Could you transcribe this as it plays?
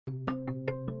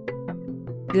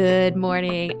Good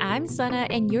morning. I'm Sana,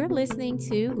 and you're listening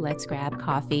to Let's Grab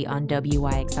Coffee on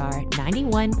WYXR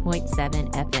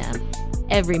 91.7 FM.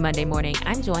 Every Monday morning,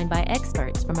 I'm joined by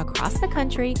experts from across the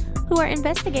country who are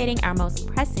investigating our most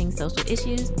pressing social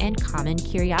issues and common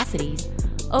curiosities.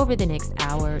 Over the next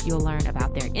hour, you'll learn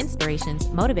about their inspirations,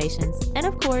 motivations, and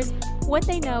of course, what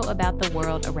they know about the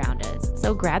world around us.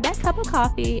 So grab that cup of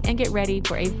coffee and get ready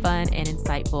for a fun and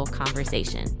insightful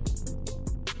conversation.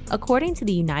 According to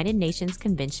the United Nations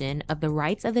Convention of the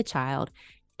Rights of the Child,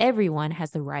 everyone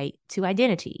has the right to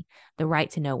identity, the right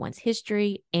to know one's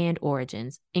history and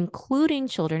origins, including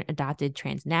children adopted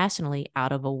transnationally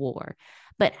out of a war.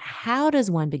 But how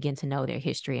does one begin to know their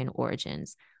history and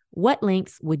origins? What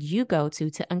lengths would you go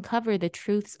to uncover the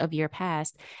truths of your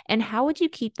past? And how would you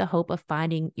keep the hope of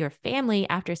finding your family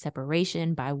after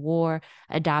separation by war,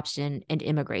 adoption, and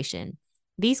immigration?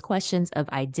 These questions of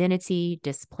identity,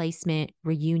 displacement,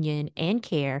 reunion, and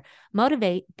care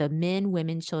motivate the men,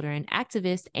 women, children,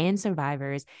 activists, and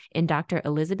survivors in Dr.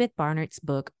 Elizabeth Barnert's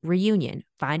book, Reunion: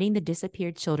 Finding the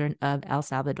Disappeared Children of El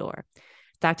Salvador.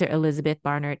 Dr. Elizabeth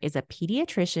Barnert is a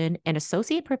pediatrician and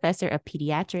Associate Professor of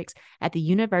Pediatrics at the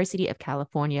University of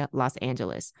California, Los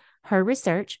Angeles. Her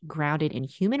research, grounded in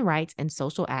human rights and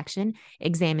social action,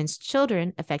 examines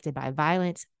children affected by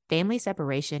violence, family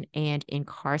separation, and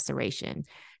incarceration.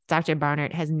 Dr.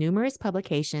 Barnert has numerous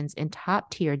publications in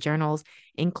top-tier journals,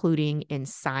 including in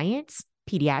Science,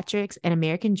 Pediatrics, and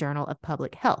American Journal of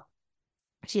Public Health.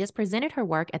 She has presented her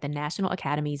work at the National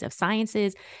Academies of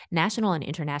Sciences, national and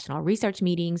international research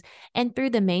meetings, and through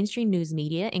the mainstream news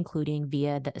media, including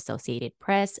via the Associated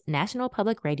Press, National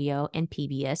Public Radio, and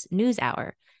PBS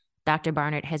NewsHour. Dr.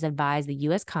 Barnert has advised the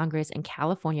U.S. Congress and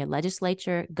California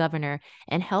Legislature, Governor,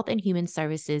 and Health and Human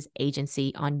Services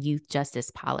Agency on youth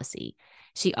justice policy.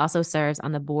 She also serves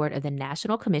on the board of the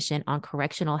National Commission on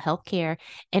Correctional Health Care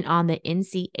and on the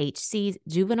NCHC's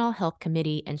Juvenile Health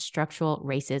Committee and Structural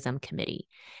Racism Committee.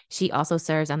 She also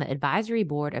serves on the advisory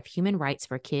board of Human Rights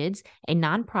for Kids, a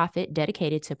nonprofit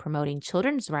dedicated to promoting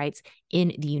children's rights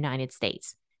in the United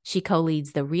States. She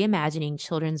co-leads the Reimagining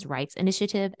Children's Rights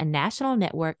Initiative, a national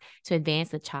network to advance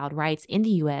the child rights in the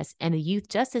U.S., and the youth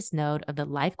justice node of the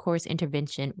Life Course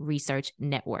Intervention Research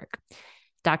Network.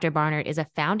 Dr. Barnert is a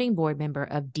founding board member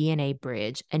of DNA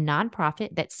Bridge, a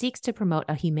nonprofit that seeks to promote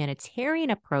a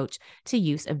humanitarian approach to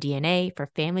use of DNA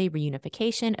for family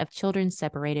reunification of children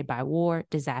separated by war,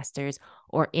 disasters,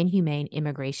 or inhumane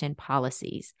immigration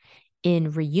policies. In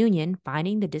Reunion: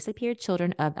 Finding the Disappeared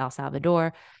Children of El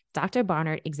Salvador, Dr.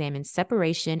 Barnert examines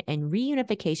separation and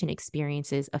reunification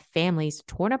experiences of families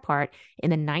torn apart in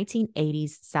the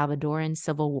 1980s Salvadoran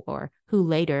Civil War, who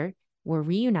later were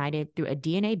reunited through a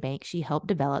DNA bank she helped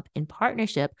develop in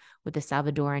partnership with the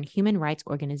Salvadoran human rights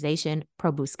organization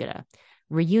Pro-Búsqueda.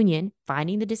 Reunion: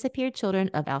 Finding the Disappeared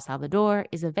Children of El Salvador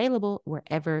is available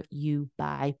wherever you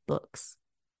buy books.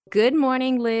 Good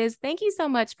morning, Liz. Thank you so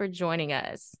much for joining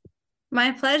us.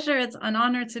 My pleasure. It's an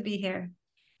honor to be here.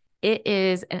 It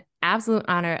is an absolute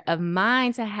honor of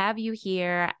mine to have you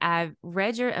here. I've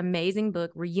read your amazing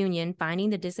book, Reunion: Finding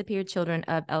the Disappeared Children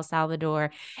of El Salvador.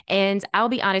 And I'll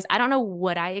be honest, I don't know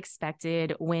what I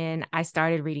expected when I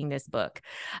started reading this book.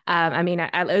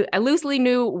 I loosely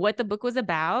knew what the book was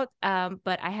about,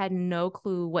 but I had no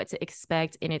clue what to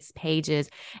expect in its pages.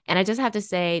 And I just have to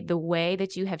say, the way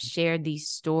that you have shared these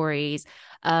stories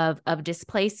of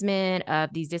displacement,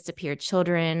 of these disappeared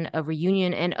children, of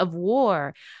reunion, and of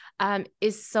war,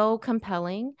 is so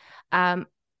compelling.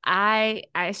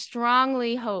 I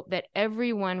strongly hope that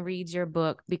everyone reads your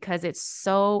book because it's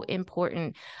so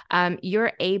important.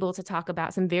 You're able to talk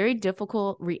about some very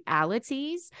difficult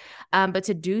realities, but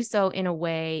to do so in a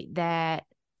way that,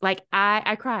 like,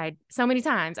 I cried so many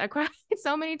times. I cried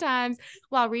so many times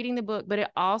while reading the book, but it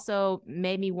also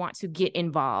made me want to get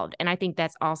involved. And I think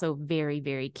that's also very,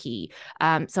 very key.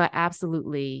 So I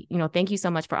absolutely, thank you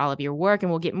so much for all of your work. And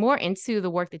we'll get more into the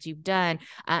work that you've done.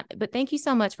 But thank you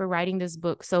so much for writing this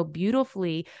book so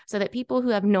beautifully so that people who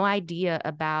have no idea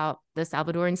about the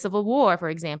Salvadoran Civil War, for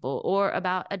example, or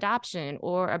about adoption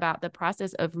or about the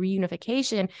process of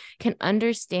reunification can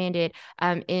understand it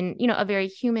in, a very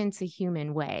human to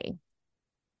human way.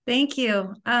 Thank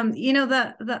you.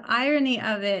 The irony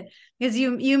of it is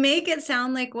you make it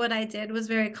sound like what I did was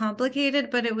very complicated,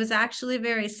 but it was actually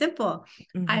very simple.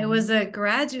 Mm-hmm. I was a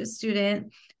graduate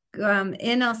student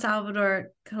in El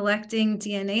Salvador collecting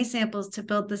DNA samples to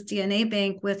build this DNA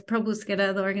bank with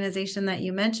Pro-Búsqueda, the organization that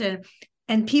you mentioned.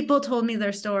 And people told me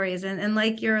their stories. And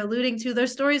like you're alluding to, their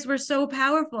stories were so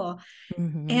powerful.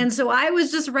 Mm-hmm. And so I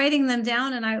was just writing them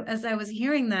down. And as I was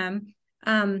hearing them,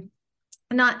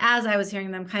 not as I was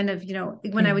hearing them, kind of,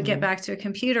 when I would get back to a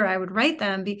computer, I would write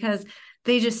them because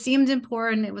they just seemed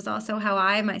important. It was also how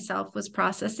I myself was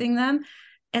processing them.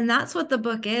 And that's what the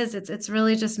book is. It's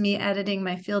really just me editing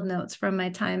my field notes from my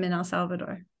time in El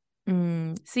Salvador.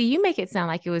 See, you make it sound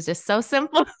like it was just so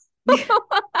simple.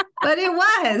 But it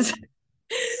was.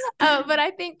 But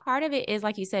I think part of it is,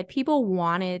 like you said, people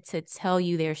wanted to tell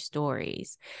you their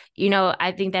stories.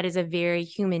 I think that is a very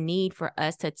human need for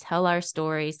us to tell our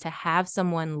stories, to have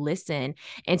someone listen,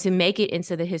 and to make it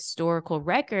into the historical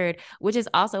record, which is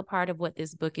also part of what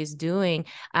this book is doing,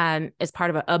 as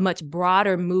part of a much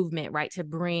broader movement, right, to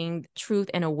bring truth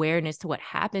and awareness to what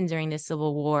happened during the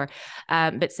Civil War,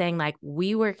 but saying, like,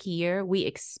 we were here, we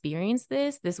experienced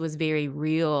this was very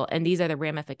real, and these are the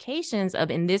ramifications of,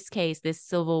 in this case, this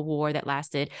Civil War that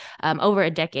lasted over a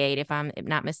decade, if I'm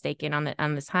not mistaken, on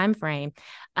the time frame.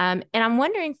 And I'm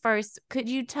wondering, first, could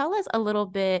you tell us a little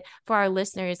bit, for our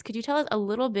listeners, could you tell us a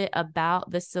little bit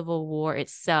about the Civil War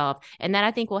itself? And that,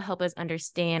 I think, will help us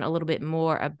understand a little bit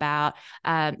more about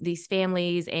these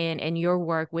families and your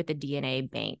work with the DNA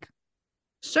Bank.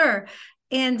 Sure.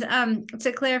 And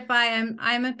to clarify,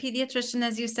 I'm a pediatrician,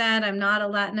 as you said. I'm not a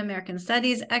Latin American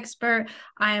studies expert.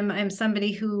 I'm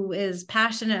somebody who is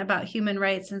passionate about human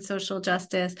rights and social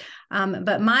justice.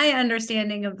 But my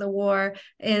understanding of the war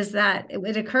is that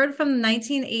it occurred from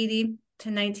 1980 to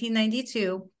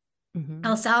 1992.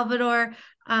 El Salvador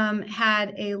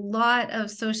had a lot of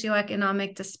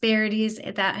socioeconomic disparities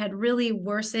that had really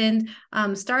worsened,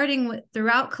 starting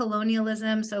throughout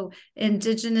colonialism. So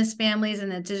indigenous families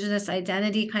and indigenous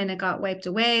identity kind of got wiped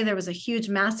away. There was a huge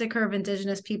massacre of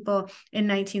indigenous people in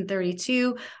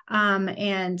 1932.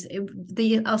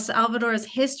 El Salvador's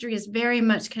history is very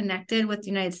much connected with the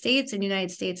United States and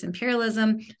United States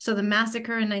imperialism. So the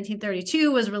massacre in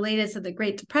 1932 was related to the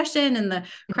Great Depression and the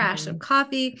crash of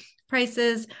coffee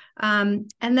prices. And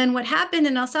then what happened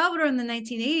in El Salvador in the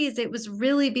 1980s, it was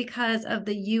really because of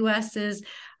the US's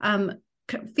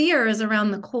fears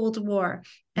around the Cold War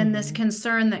and this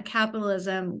concern that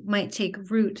capitalism might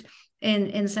take root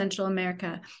in Central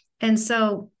America. And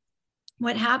so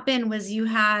what happened was you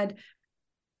had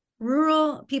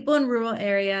rural people in rural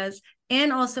areas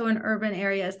and also in urban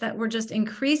areas that were just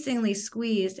increasingly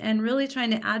squeezed and really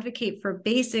trying to advocate for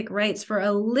basic rights, for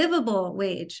a livable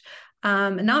wage,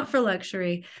 not for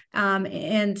luxury.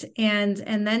 And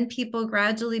then people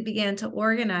gradually began to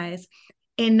organize.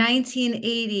 In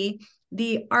 1980,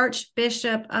 the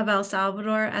Archbishop of El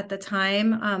Salvador at the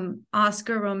time,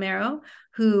 Oscar Romero,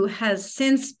 who has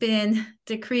since been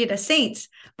decreed a saint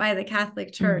by the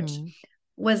Catholic Church,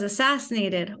 was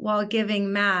assassinated while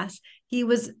giving mass. He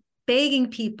was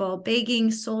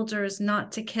begging soldiers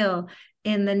not to kill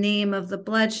in the name of the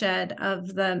bloodshed of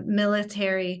the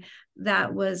military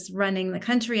that was running the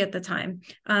country at the time.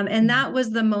 And that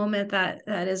was the moment that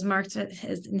is marked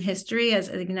in history as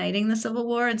igniting the Civil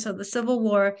War. And so the Civil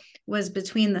War was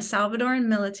between the Salvadoran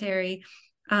military,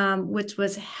 which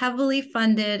was heavily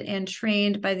funded and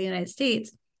trained by the United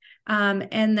States,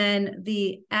 and then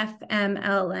the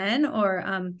FMLN, or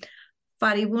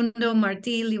Faribundo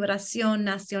Martí Liberación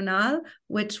Nacional,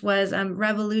 which was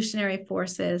revolutionary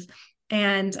forces.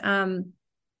 And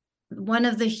one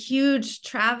of the huge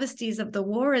travesties of the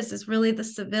war is really the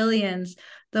civilians,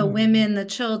 the women, the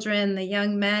children, the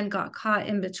young men got caught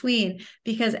in between,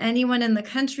 because anyone in the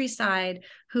countryside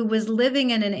who was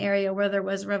living in an area where there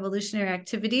was revolutionary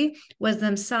activity was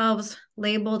themselves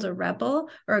labeled a rebel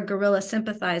or a guerrilla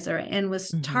sympathizer and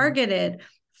was targeted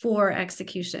for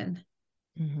execution.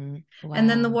 Wow. And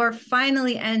then the war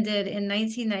finally ended in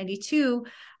 1992,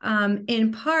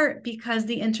 in part because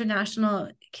the international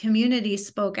community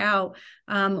spoke out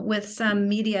with some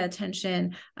media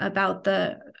attention about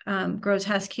the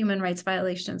grotesque human rights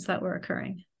violations that were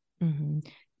occurring.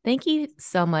 Thank you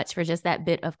so much for just that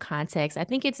bit of context. I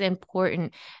think it's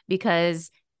important because,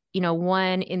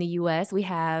 one, in the U.S., we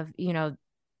have,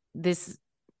 this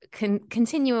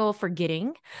continual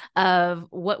forgetting of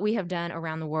what we have done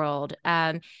around the world.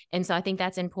 And so I think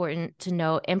that's important to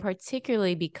note, and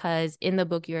particularly because in the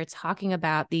book, you're talking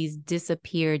about these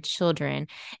disappeared children.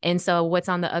 And so what's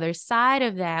on the other side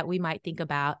of that, we might think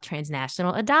about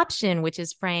transnational adoption, which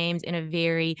is framed in a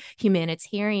very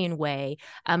humanitarian way.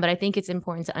 But I think it's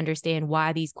important to understand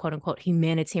why these quote unquote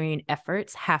humanitarian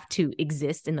efforts have to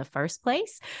exist in the first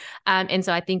place. And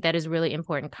so I think that is really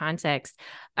important context.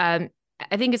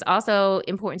 I think it's also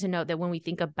important to note that when we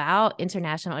think about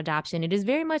international adoption, it is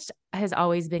very much has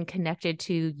always been connected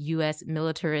to U.S.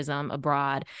 militarism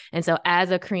abroad. And so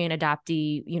as a Korean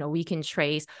adoptee, we can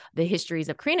trace the histories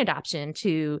of Korean adoption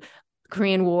to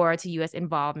Korean War to U.S.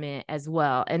 involvement as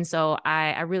well. And so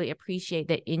I really appreciate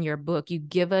that in your book, you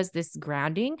give us this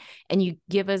grounding and you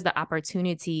give us the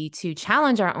opportunity to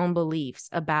challenge our own beliefs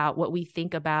about what we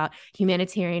think about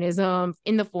humanitarianism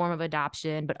in the form of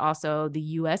adoption, but also the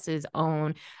U.S.'s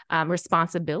own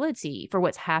responsibility for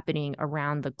what's happening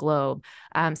around the globe.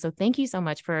 So thank you so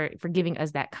much for giving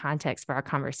us that context for our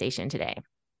conversation today.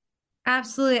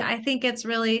 Absolutely. I think it's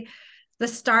really the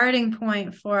starting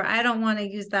point for, I don't want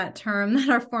to use that term that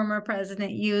our former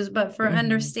president used, but for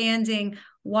understanding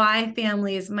why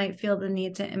families might feel the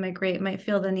need to immigrate, might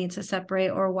feel the need to separate,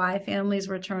 or why families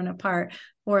return apart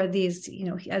for these,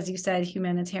 as you said,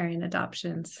 humanitarian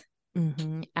adoptions.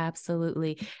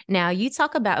 Absolutely. Now, you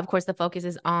talk about, of course, the focus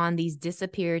is on these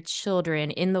disappeared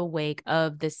children in the wake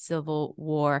of the Civil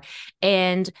War.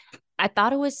 And I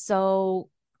thought it was so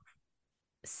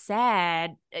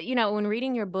sad, when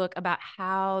reading your book about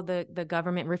how the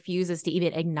government refuses to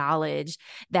even acknowledge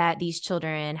that these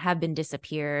children have been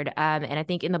disappeared. And I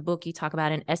think in the book, you talk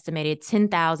about an estimated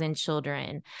 10,000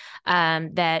 children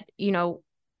that,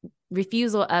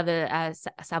 refusal of the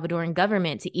Salvadoran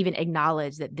government to even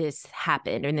acknowledge that this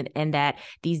happened and that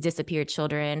these disappeared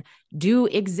children do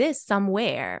exist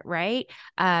somewhere, right?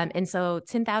 And so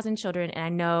 10,000 children, and I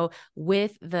know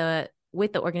with the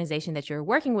organization that you're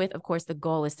working with, of course, the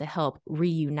goal is to help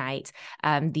reunite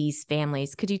these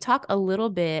families. Could you talk a little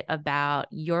bit about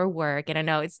your work? And I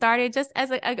know it started just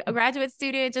as a graduate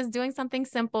student, just doing something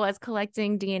simple as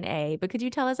collecting DNA, but could you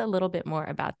tell us a little bit more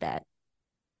about that?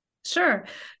 Sure.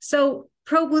 So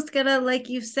Pro-Búsqueda, like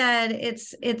you said,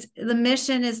 it's the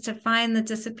mission is to find the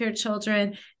disappeared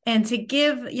children and to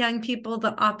give young people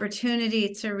the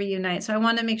opportunity to reunite. So I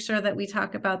want to make sure that we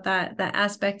talk about that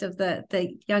aspect of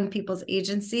the young people's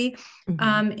agency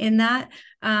in that.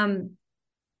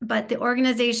 But the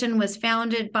organization was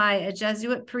founded by a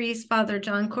Jesuit priest, Father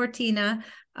John Cortina,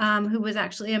 who was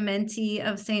actually a mentee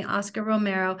of St. Oscar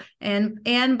Romero,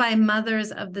 and by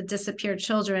mothers of the disappeared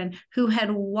children who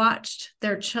had watched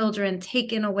their children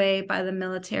taken away by the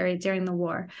military during the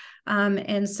war.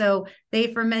 And so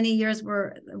they, for many years,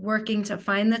 were working to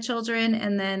find the children.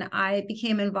 And then I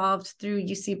became involved through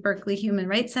UC Berkeley Human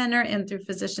Rights Center and through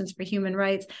Physicians for Human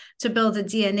Rights to build a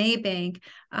DNA bank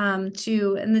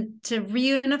to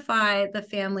reunify the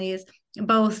families,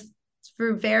 both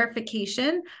through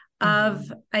verification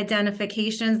of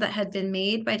identifications that had been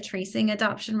made by tracing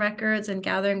adoption records and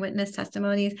gathering witness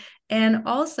testimonies, and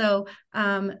also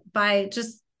by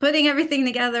just putting everything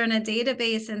together in a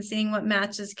database and seeing what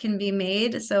matches can be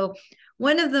made. So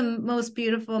one of the most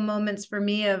beautiful moments for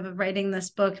me of writing this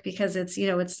book, because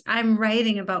I'm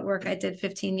writing about work I did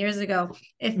 15 years ago.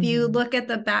 If you look at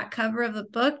the back cover of the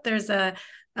book, there's a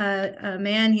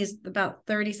man, he's about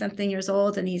 30 something years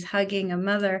old, and he's hugging a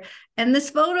mother. And this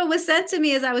photo was sent to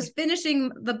me as I was finishing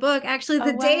the book, actually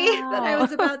the day that I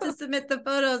was about to submit the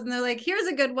photos. And they're like, here's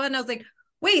a good one. I was like,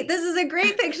 wait, this is a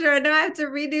great picture. And now I have to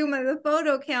redo the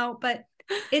photo count. But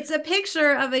it's a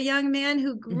picture of a young man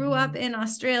who grew up in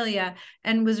Australia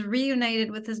and was reunited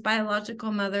with his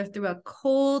biological mother through a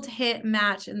cold hit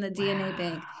match in the DNA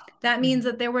bank. That means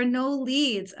that there were no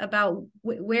leads about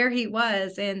where he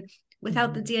was. And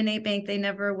without the DNA bank, they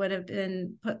never would have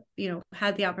been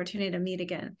had the opportunity to meet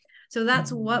again. So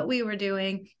that's what we were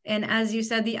doing. And as you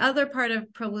said, the other part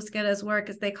of Pro-Búsqueda's work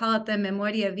is they call it the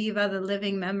memoria viva, the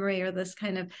living memory, or this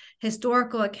kind of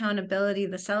historical accountability,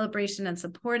 the celebration and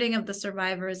supporting of the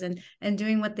survivors, and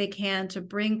doing what they can to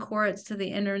bring courts to the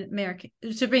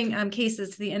cases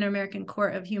to the Inter-American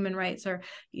Court of Human Rights, or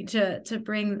to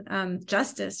bring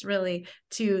justice really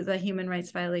to the human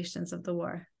rights violations of the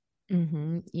war.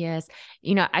 Yes.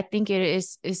 I think it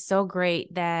is so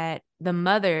great that the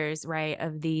mothers, right,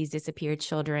 of these disappeared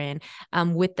children,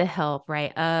 with the help,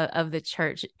 right, of the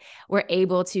church, were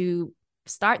able to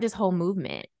start this whole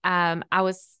movement. I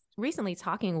was recently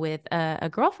talking with a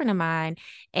girlfriend of mine,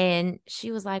 and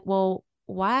she was like, well,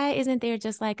 why isn't there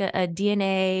just like a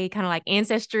DNA kind of like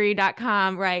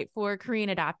ancestry.com, right, for Korean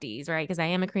adoptees, right? Because I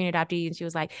am a Korean adoptee. And she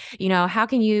was like, how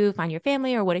can you find your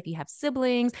family? Or what if you have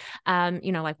siblings?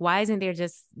 Like, why isn't there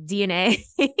just DNA,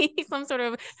 some sort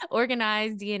of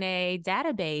organized DNA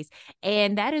database?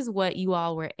 And that is what you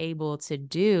all were able to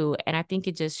do. And I think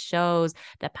it just shows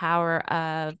the power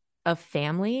of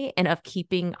family and of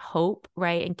keeping hope,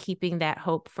 right? And keeping that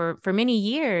hope for many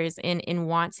years in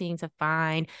wanting to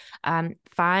find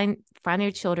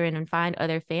their children and find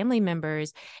other family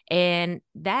members. And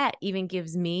that even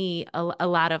gives me a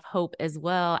lot of hope as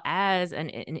well as an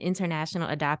international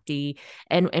adoptee.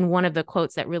 And one of the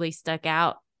quotes that really stuck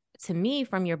out to me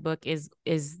from your book is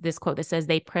this quote that says,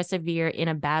 "They persevere in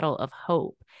a battle of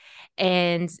hope."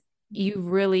 And you've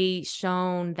really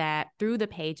shown that through the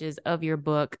pages of your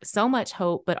book, so much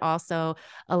hope, but also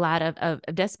a lot of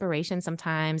desperation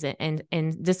sometimes, and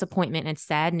disappointment and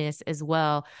sadness as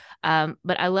well.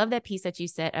 But I love that piece that you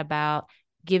said about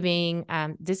giving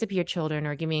disappeared children,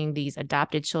 or giving these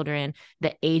adopted children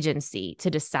the agency to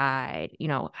decide,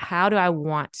 how do I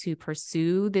want to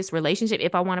pursue this relationship,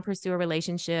 if I want to pursue a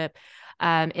relationship,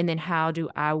 and then how do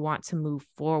I want to move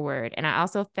forward. And I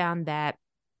also found that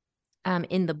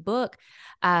in the book,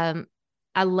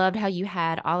 I loved how you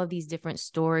had all of these different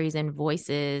stories and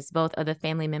voices, both of the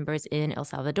family members in El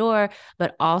Salvador,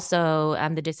 but also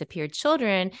the disappeared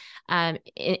children,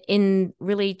 in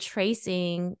really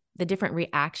tracing the different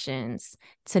reactions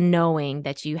to knowing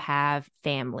that you have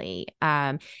family.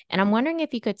 And I'm wondering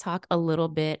if you could talk a little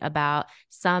bit about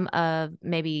some of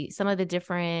the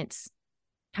different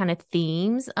kind of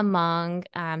themes among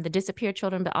the disappeared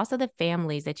children, but also the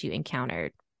families that you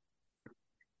encountered.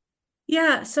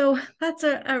 Yeah, so that's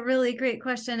a really great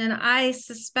question. And I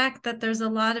suspect that there's a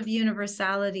lot of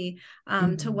universality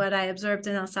to what I observed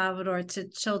in El Salvador, to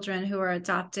children who are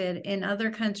adopted in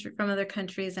from other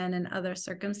countries and in other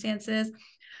circumstances.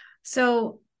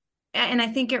 So, and I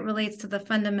think it relates to the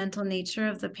fundamental nature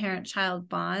of the parent-child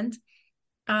bond.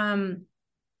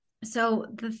 So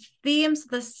the themes,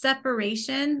 the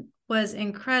separation was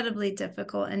incredibly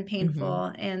difficult and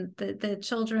painful, and the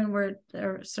children were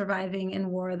surviving in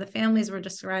war. The families were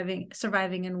just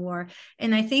surviving in war.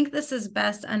 And I think this is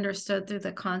best understood through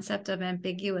the concept of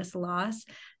ambiguous loss,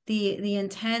 the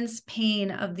intense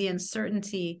pain of the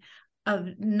uncertainty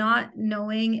of not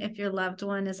knowing if your loved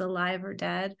one is alive or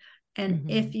dead,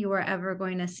 and if you are ever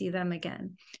going to see them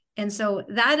again. And so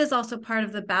that is also part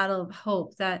of the battle of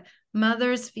hope, that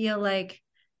mothers feel like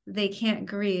they can't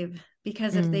grieve,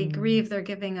 because if they grieve, they're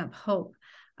giving up hope.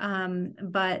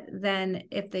 But then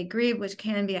if they grieve, which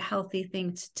can be a healthy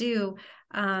thing to do,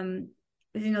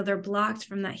 they're blocked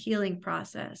from that healing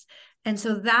process. And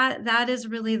so that is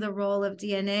really the role of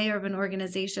DNA, or of an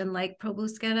organization like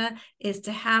Pro-Búsqueda, is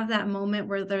to have that moment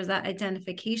where there's that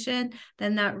identification,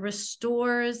 then that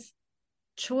restores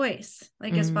choice.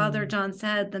 Like as Father John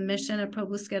said, the mission of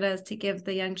Pro-Búsqueda is to give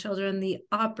the young children the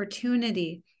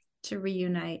opportunity to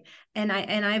reunite. And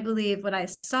I believe what I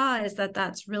saw is that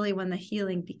that's really when the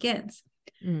healing begins.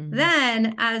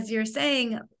 Then, as you're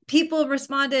saying, people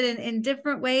responded in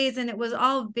different ways, and it was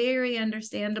all very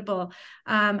understandable.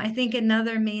 I think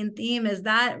another main theme is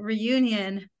that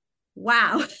reunion.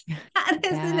 Wow, that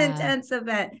is an intense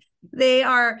event. They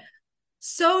are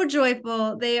so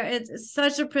joyful. It's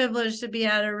such a privilege to be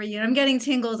at a reunion. I'm getting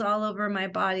tingles all over my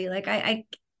body. Like I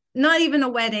not even a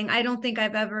wedding. I don't think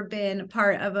I've ever been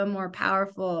part of a more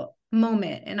powerful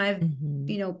moment. And I've,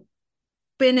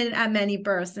 been at many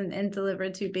births and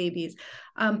delivered 2 babies.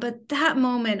 But that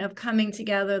moment of coming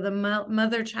together, the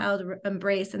mother-child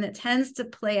embrace, and it tends to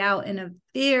play out in a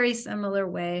very similar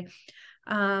way.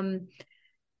 And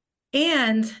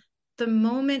the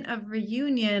moment of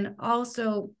reunion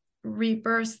also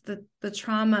rebirths the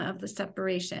trauma of the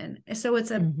separation. So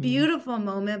it's a beautiful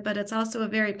moment, but it's also a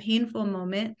very painful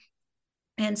moment.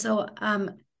 And so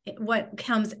what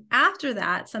comes after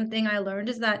that, something I learned,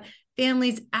 is that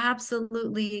families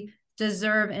absolutely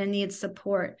deserve and need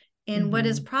support in what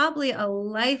is probably a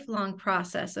lifelong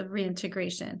process of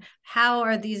reintegration. How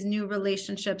are these new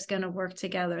relationships going to work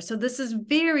together? So this is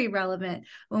very relevant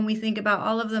when we think about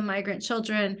all of the migrant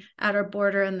children at our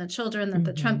border, and the children that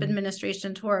the Trump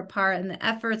administration tore apart, and the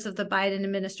efforts of the Biden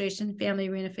administration Family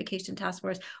Reunification Task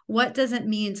Force. What does it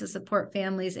mean to support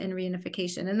families in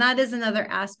reunification? And that is another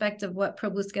aspect of what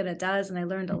Pro-Búsqueda does, and I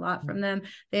learned a lot from them.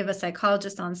 They have a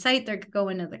psychologist on site. They go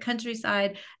into the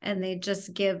countryside, and they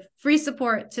just give free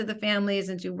support to the families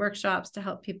and do workshops to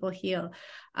help people heal.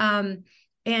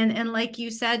 And like you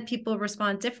said, people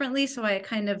respond differently. So I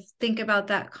kind of think about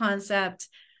that concept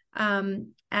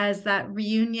as that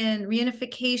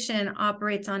reunification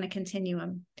operates on a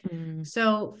continuum.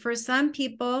 So for some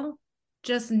people,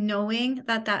 just knowing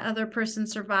that other person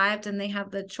survived and they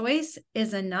have the choice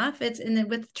is enough.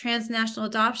 With transnational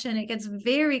adoption, it gets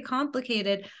very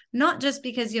complicated, not just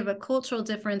because you have a cultural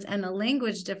difference and a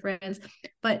language difference,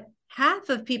 but half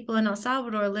of people in El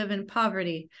Salvador live in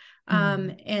poverty.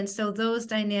 And so those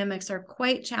dynamics are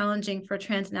quite challenging for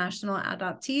transnational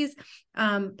adoptees,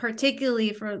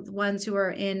 particularly for ones who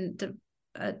are in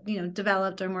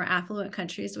developed or more affluent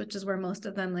countries, which is where most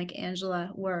of them, like Angela,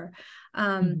 were.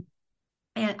 And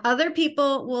other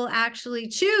people will actually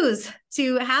choose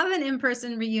to have an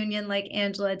in-person reunion like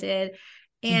Angela did.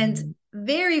 And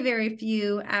very, very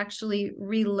few actually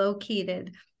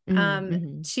relocated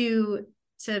to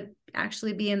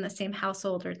actually be in the same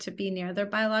household or to be near their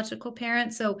biological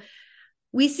parent. So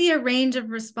we see a range of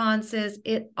responses.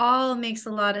 It all makes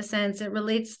a lot of sense. It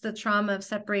relates to the trauma of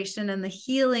separation and the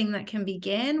healing that can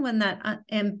begin when that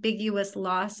ambiguous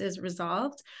loss is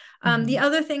resolved. The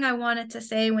other thing I wanted to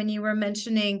say when you were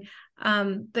mentioning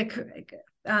the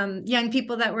young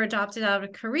people that were adopted out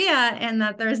of Korea and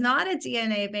that there's not a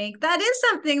DNA bank, that is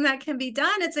something that can be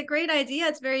done. It's a great idea.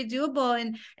 It's very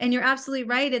doable. And you're absolutely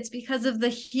right. It's because of the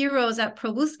heroes at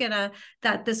Pro-Búsqueda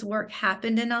that this work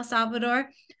happened in El Salvador.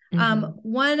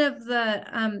 One of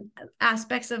the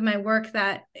aspects of my work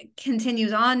that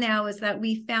continues on now is that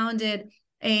we founded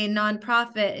a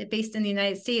nonprofit based in the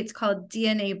United States called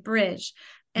DNA Bridge.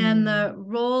 And the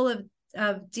role of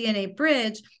DNA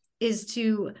Bridge is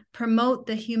to promote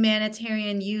the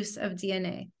humanitarian use of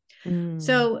DNA.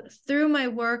 So through my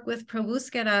work with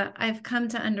Pro-Búsqueda, I've come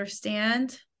to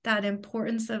understand that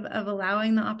importance of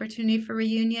allowing the opportunity for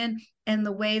reunion and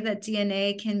the way that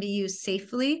DNA can be used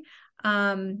safely,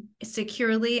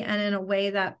 securely, and in a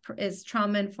way that is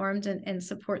trauma informed and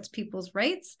supports people's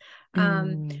rights.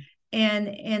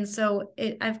 And so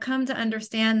I've come to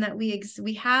understand that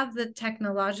we have the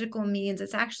technological means.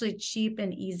 It's actually cheap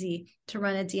and easy to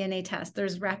run a DNA test.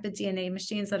 There's rapid DNA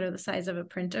machines that are the size of a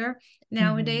printer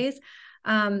nowadays.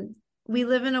 We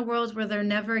live in a world where there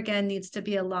never again needs to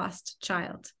be a lost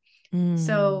child.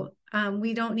 So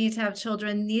we don't need to have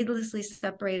children needlessly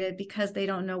separated because they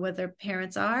don't know where their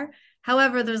parents are.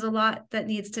 However, there's a lot that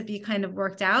needs to be kind of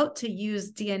worked out to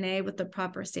use DNA with the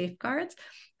proper safeguards.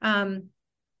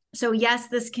 So yes,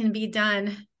 this can be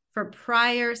done for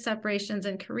prior separations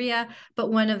in Korea, but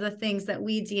one of the things that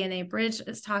we DNA Bridge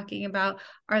is talking about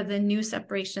are the new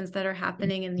separations that are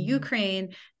happening in the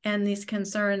Ukraine, and this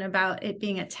concern about it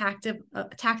being a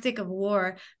tactic of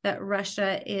war that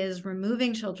Russia is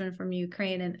removing children from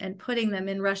Ukraine and putting them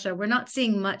in Russia. We're not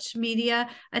seeing much media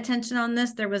attention on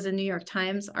this. There was a New York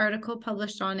Times article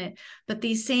published on it, but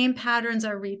these same patterns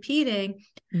are repeating.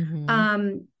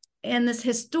 And this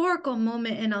historical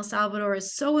moment in El Salvador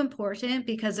is so important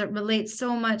because it relates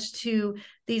so much to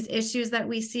these issues that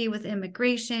we see with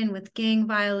immigration, with gang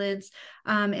violence,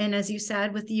 and as you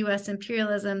said, with U.S.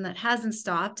 imperialism that hasn't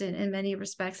stopped. And in many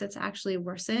respects, it's actually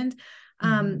worsened.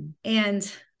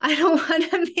 And I don't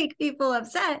want to make people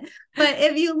upset, but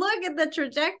if you look at the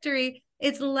trajectory,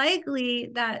 it's likely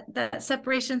that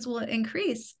separations will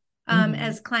increase.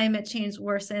 As climate change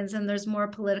worsens and there's more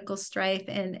political strife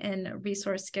and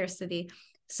resource scarcity.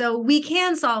 So we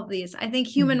can solve these. I think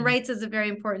human rights is a very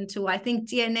important tool. I think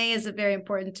DNA is a very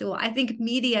important tool. I think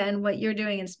media and what you're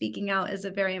doing and speaking out is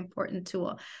a very important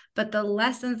tool. But the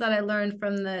lessons that I learned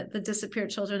from the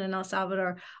disappeared children in El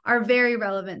Salvador are very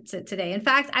relevant to today. In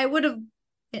fact, I would have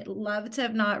loved to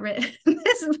have not written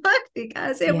this book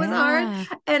because it was hard.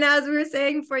 And as we were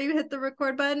saying before you hit the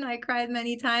record button, I cried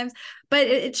many times, but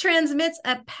it transmits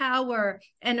a power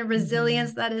and a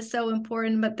resilience that is so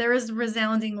important. But there is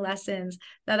resounding lessons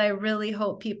that I really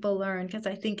hope people learn because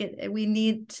I think we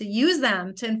need to use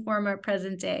them to inform our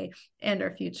present day and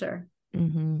our future.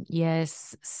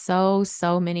 Yes, so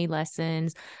many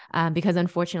lessons, because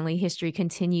unfortunately history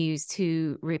continues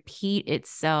to repeat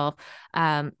itself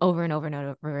over and over and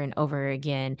over and over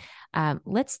again.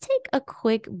 Let's take a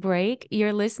quick break.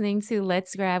 You're listening to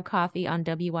Let's Grab Coffee on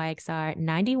WYXR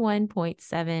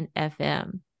 91.7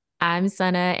 FM. I'm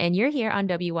Sana, and you're here on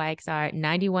WYXR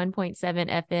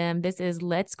 91.7 FM. This is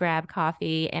Let's Grab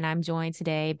Coffee, and I'm joined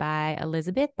today by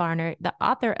Elizabeth Barnert, the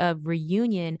author of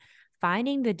Reunion,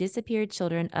 Finding the Disappeared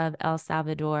Children of El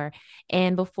Salvador.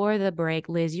 And before the break,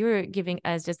 Liz, you were giving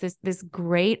us just this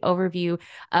great overview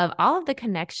of all of the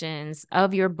connections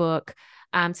of your book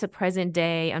to present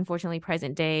day, unfortunately,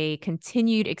 present day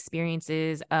continued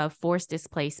experiences of forced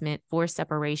displacement, forced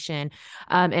separation,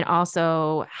 and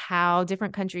also how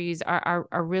different countries are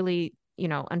really,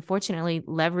 unfortunately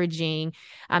leveraging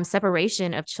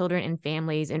separation of children and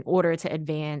families in order to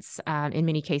advance, in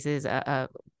many cases,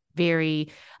 very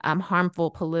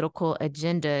harmful political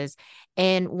agendas.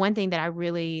 And one thing that I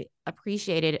really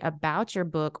appreciated about your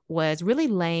book was really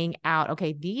laying out,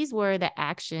 okay, these were the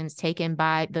actions taken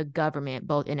by the government,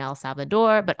 both in El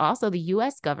Salvador, but also the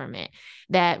U.S. government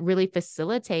that really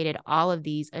facilitated all of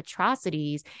these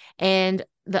atrocities. And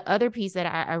the other piece that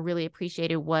I really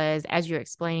appreciated was, as you're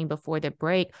explaining before the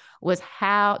break, was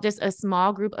how just a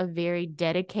small group of very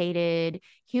dedicated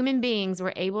human beings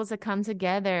were able to come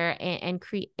together and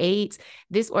create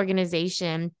this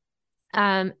organization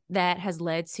that has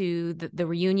led to the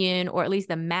reunion, or at least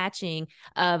the matching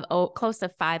of close to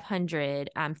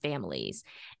 500 families.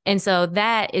 And so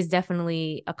that is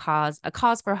definitely a cause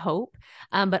for hope,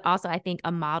 but also I think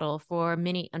a model for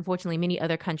unfortunately, many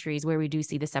other countries where we do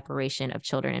see the separation of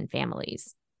children and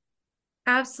families.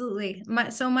 Absolutely.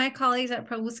 My colleagues at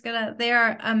Pro-Búsqueda, they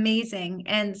are amazing.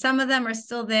 And some of them are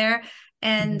still there.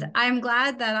 And I'm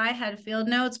glad that I had field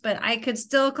notes, but I could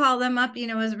still call them up,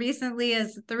 as recently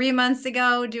as 3 months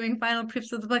ago, doing final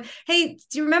proofs of the book. Hey,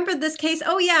 do you remember this case?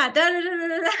 Oh yeah. Da, da, da, da,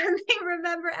 da. They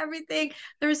remember everything.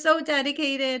 They're so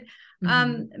dedicated.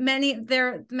 Many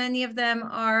of them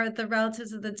are the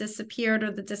relatives of the disappeared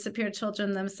or the disappeared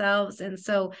children themselves. And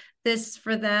so this,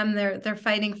 for them, they're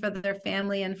fighting for their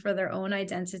family and for their own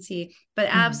identity. But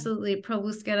absolutely,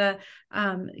 Pro-Búsqueda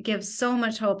gives so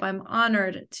much hope. I'm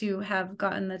honored to have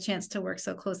gotten the chance to work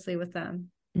so closely with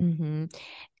them. And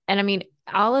I mean,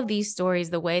 all of these stories,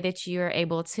 the way that you're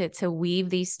able to weave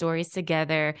these stories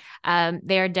together,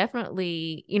 they are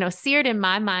definitely, seared in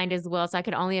my mind as well. So I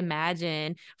could only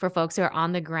imagine for folks who are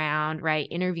on the ground, right,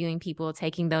 interviewing people,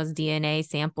 taking those DNA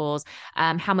samples,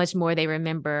 how much more they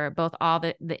remember, both all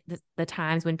the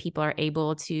times when people are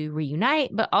able to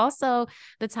reunite, but also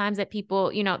the times that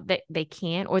people, that they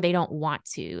can't or they don't want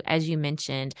to, as you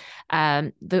mentioned.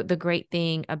 The great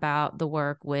thing about the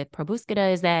work with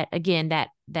Pro-Búsqueda is that, again, that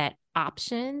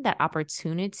option, that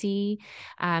opportunity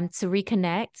to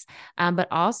reconnect, but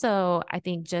also I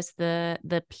think just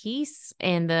the peace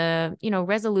and the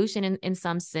resolution in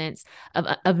some sense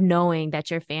of knowing that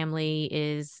your family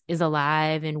is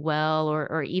alive and well,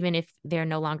 or even if they're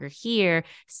no longer here,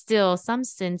 still some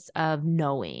sense of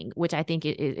knowing, which I think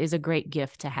is a great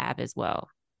gift to have as well.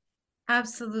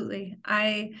 Absolutely,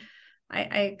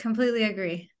 I completely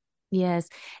agree. Yes.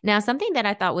 Now, something that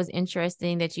I thought was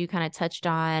interesting that you kind of touched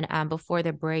on before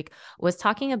the break was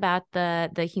talking about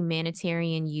the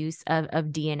humanitarian use of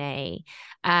DNA.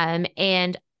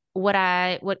 And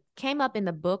what came up in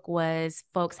the book was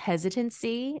folks'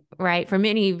 hesitancy, right? For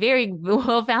many very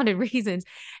well-founded reasons,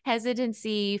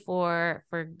 hesitancy for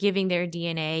giving their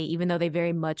DNA, even though they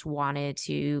very much wanted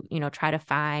to, try to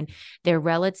find their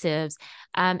relatives.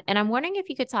 And I'm wondering if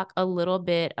you could talk a little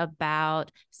bit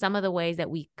about some of the ways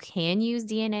that we can use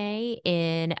DNA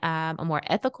in a more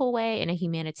ethical way, in a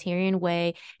humanitarian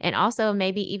way, and also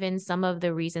maybe even some of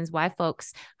the reasons why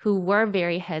folks who were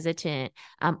very hesitant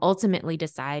ultimately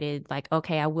decided, like,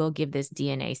 okay, I will give this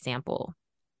DNA sample.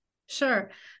 Sure.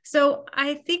 So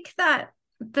I think that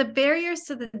the barriers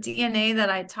to the DNA that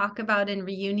I talk about in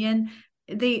Reunion,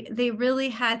 they really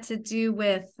had to do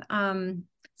with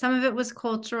some of it was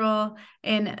cultural,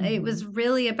 and it was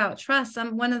really about trust.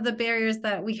 One of the barriers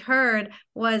that we heard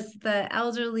was the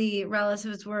elderly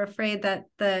relatives were afraid that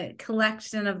the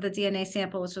collection of the DNA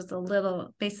sample, which was a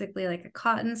little, basically like a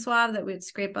cotton swab that we'd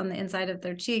scrape on the inside of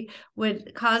their cheek,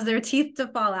 would cause their teeth to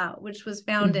fall out, which was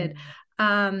founded.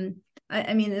 I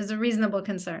mean, it's a reasonable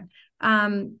concern.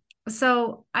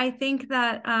 So I think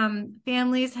that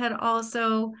families had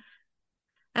also,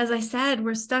 as I said,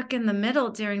 we're stuck in the middle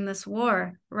during this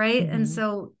war, right? And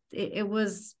so it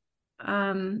was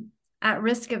at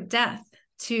risk of death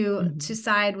to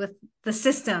side with the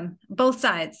system, both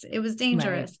sides. It was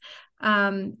dangerous,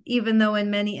 even though in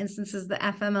many instances the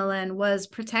FMLN was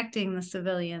protecting the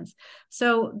civilians.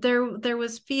 So there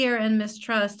was fear and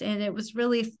mistrust, and it was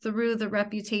really through the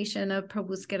reputation of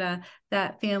Pro-Búsqueda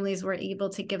that families were able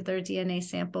to give their DNA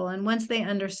sample. And once they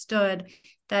understood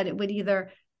that it would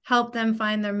either help them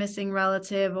find their missing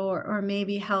relative or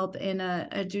maybe help in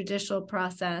a judicial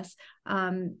process,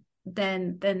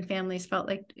 then families felt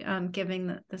like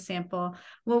giving the sample.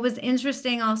 What was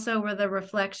interesting also were the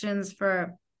reflections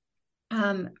for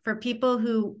people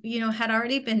who, had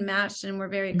already been matched and were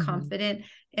very confident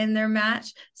in their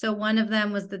match. So one of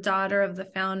them was the daughter of the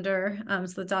founder.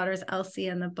 So the daughter is Elsie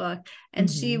in the book. And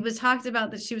she was talked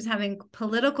about that she was having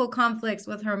political conflicts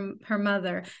with her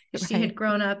mother. She had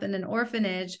grown up in an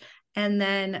orphanage and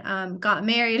then got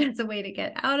married as a way to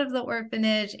get out of the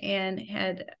orphanage, and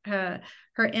had her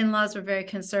in-laws were very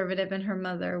conservative, and her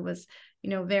mother was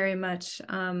very much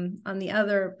on the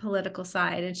other political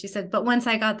side. And she said, but once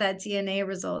I got that DNA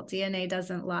result, DNA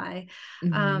doesn't lie.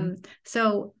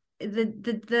 So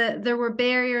there were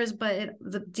barriers, but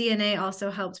the DNA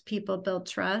also helped people build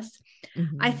trust.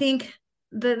 I think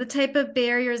the type of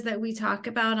barriers that we talk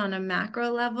about on a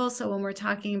macro level. So when we're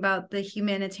talking about the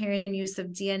humanitarian use of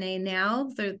DNA now,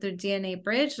 the DNA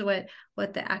bridge,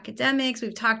 what the academics,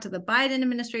 we've talked to the Biden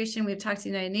administration, we've talked to the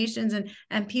United Nations,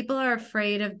 and people are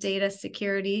afraid of data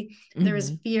security.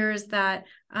 There's fears that,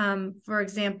 for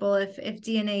example, if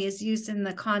DNA is used in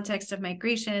the context of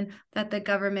migration, that the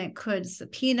government could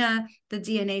subpoena the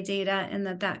DNA data and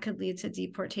that could lead to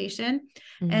deportation.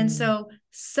 And so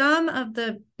some of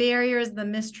the barriers, the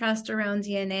mistrust around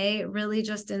DNA really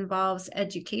just involves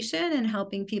education and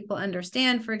helping people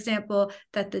understand, for example,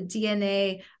 that the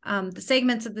DNA, the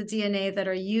segments of the DNA that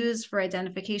are used for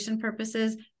identification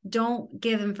purposes don't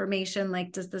give information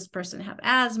like, does this person have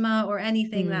asthma or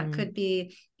anything that could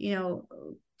be,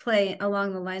 play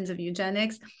along the lines of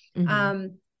eugenics.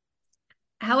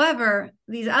 However,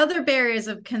 these other barriers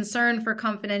of concern for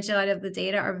confidentiality of the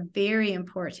data are very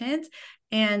important.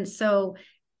 And so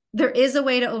there is a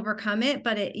way to overcome it,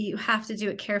 but you have to do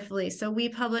it carefully. So we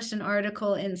published an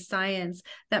article in Science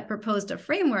that proposed a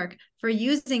framework for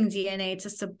using DNA to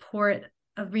support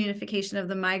a reunification of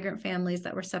the migrant families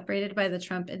that were separated by the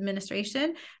Trump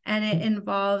administration. And it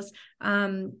involves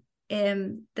the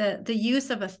use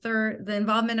of the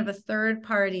involvement of a third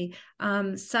party,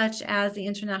 such as the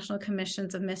International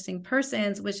Commissions of Missing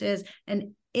Persons, which is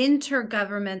an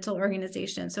intergovernmental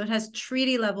organization. So it has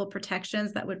treaty level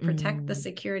protections that would protect the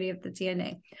security of the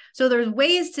DNA. So there's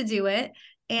ways to do it.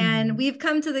 And we've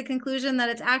come to the conclusion that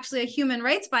it's actually a human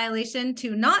rights violation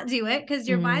to not do it, because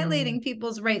you're violating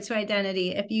people's right to identity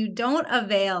if you don't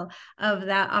avail of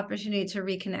that opportunity to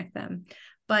reconnect them.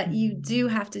 But you do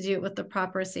have to do it with the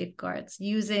proper safeguards,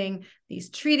 using these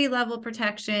treaty level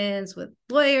protections with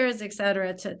lawyers, et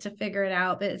cetera, to figure it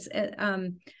out. But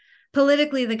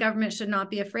politically, the government should not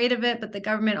be afraid of it, but the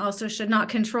government also should not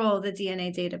control the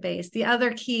DNA database. The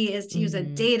other key is to use a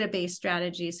database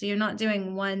strategy. So you're not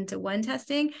doing one-to-one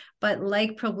testing, but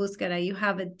like Pro-Búsqueda, you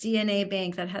have a DNA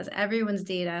bank that has everyone's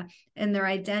data and their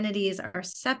identities are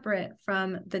separate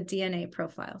from the DNA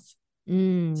profiles. So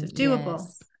it's doable.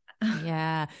 Yes.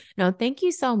 Yeah. No, thank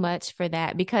you so much for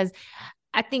that, because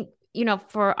I think,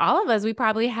 for all of us, we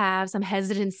probably have some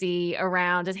hesitancy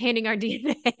around just handing our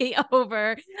DNA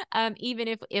over,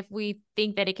 even if we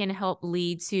think that it can help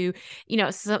lead to,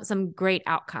 some great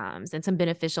outcomes and some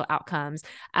beneficial outcomes.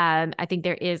 I think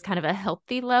there is kind of a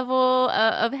healthy level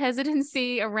of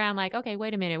hesitancy around like, okay,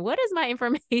 wait a minute, what is my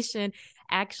information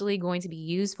actually going to be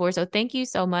used for? So thank you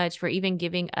so much for even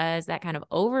giving us that kind of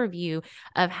overview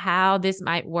of how this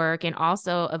might work, and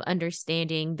also of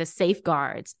understanding the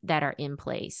safeguards that are in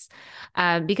place.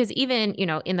 Because even,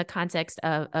 in the context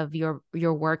of your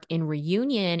work in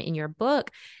Reunion in your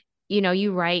book,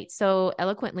 you write so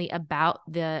eloquently about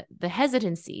the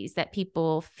hesitancies that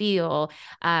people feel,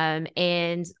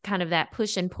 and kind of that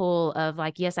push and pull of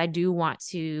like, yes, I do want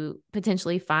to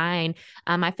potentially find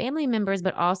my family members,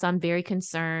 but also I'm very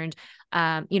concerned,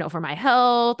 for my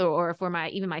health or for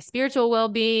even my spiritual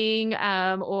well-being,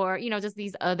 or, just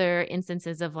these other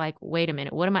instances of like, wait a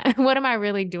minute, what am I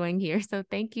really doing here? So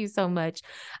thank you so much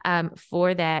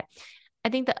for that. I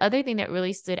think the other thing that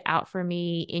really stood out for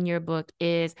me in your book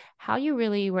is how you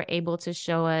really were able to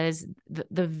show us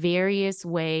the various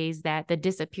ways that the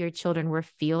disappeared children were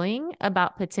feeling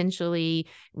about potentially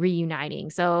reuniting.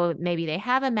 So maybe they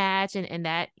have a match and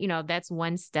that, that's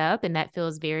one step, and that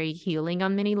feels very healing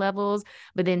on many levels,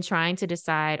 but then trying to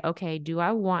decide, okay, do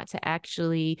I want to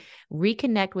actually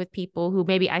reconnect with people who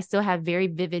maybe I still have very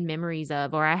vivid memories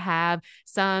of, or I have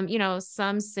some,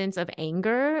 some sense of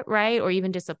anger, right? Or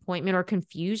even disappointment or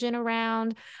confusion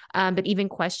around, but even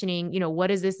questioning, what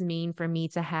does this mean for me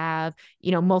to have,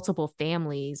 multiple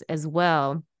families as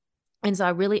well? And so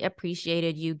I really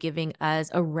appreciated you giving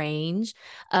us a range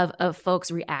of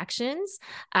folks' reactions,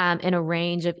 and a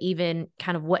range of even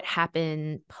kind of what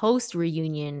happened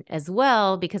post-reunion as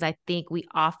well, because I think we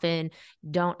often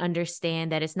don't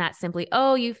understand that it's not simply,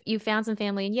 oh, you found some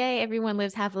family and yay, everyone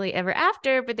lives happily ever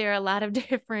after, but there are a lot of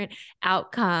different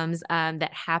outcomes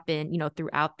that happen,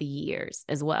 throughout the years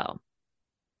as well.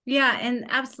 Yeah, and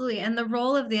absolutely. And the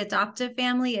role of the adoptive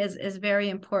family is very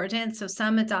important. So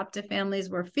some adoptive families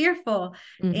were fearful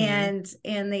and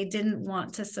they didn't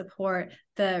want to support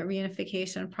the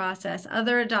reunification process.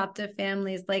 Other adoptive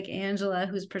families like Angela,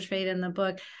 who's portrayed in the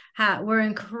book, were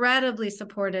incredibly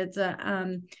supported.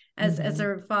 As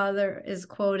her father is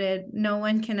quoted, "No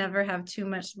one can ever have too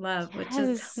much love," which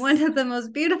is one of the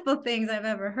most beautiful things I've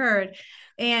ever heard.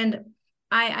 And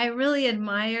I really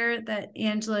admire that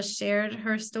Angela shared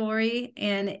her story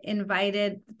and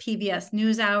invited PBS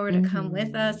NewsHour to come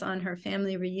with us on her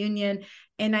family reunion.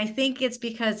 And I think it's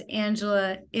because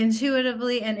Angela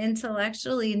intuitively and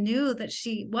intellectually knew that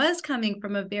she was coming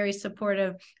from a very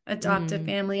supportive adoptive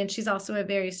family. And she's also a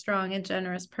very strong and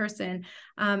generous person.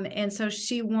 And so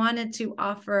she wanted to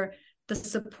offer the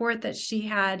support that she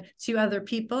had to other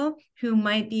people who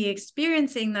might be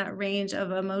experiencing that range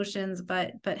of emotions,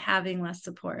 but having less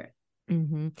support.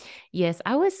 Yes,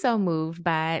 I was so moved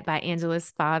by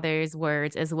Angela's father's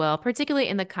words as well, particularly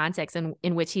in the context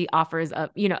in which he offers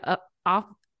up,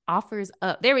 offers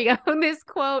up, there we go, this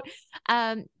quote,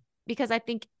 because I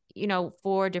think,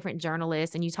 for different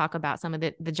journalists, and you talk about some of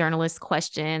the journalists'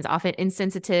 questions, often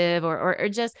insensitive or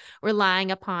just relying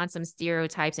upon some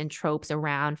stereotypes and tropes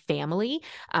around family,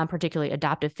 particularly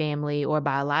adoptive family or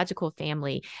biological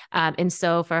family. And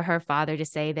so for her father to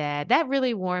say that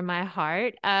really warmed my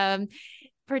heart.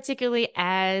 Particularly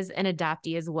as an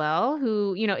adoptee as well,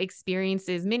 who,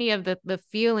 experiences many of the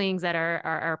feelings that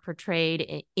are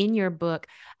portrayed in your book,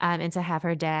 and to have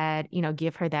her dad,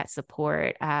 give her that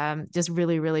support, just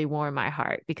really, really warmed my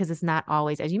heart, because it's not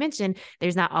always, as you mentioned,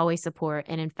 there's not always support.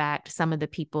 And in fact, some of the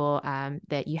people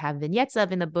that you have vignettes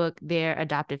of in the book, their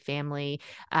adoptive family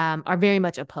are very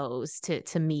much opposed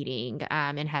to meeting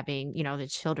and having, the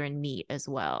children meet as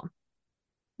well.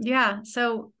 Yeah.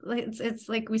 So it's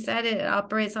like we said, it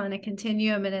operates on a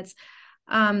continuum, and it's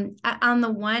on the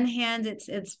one hand,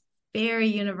 it's very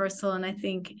universal, and I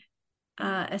think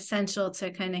essential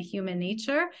to kind of human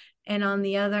nature. And on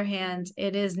the other hand,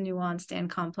 it is nuanced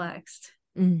and complex.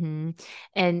 Mm-hmm.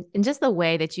 And just the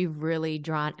way that you've really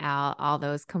drawn out all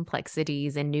those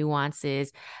complexities and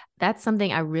nuances, that's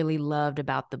something I really loved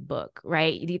about the book,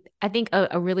 right? I think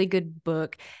a really good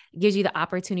book gives you the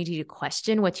opportunity to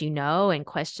question what you know and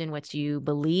question what you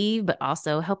believe, but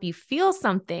also help you feel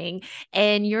something.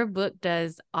 And your book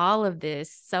does all of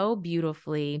this so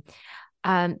beautifully.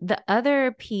 The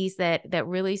other piece that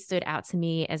really stood out to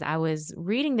me as I was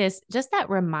reading this, just that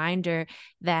reminder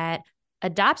that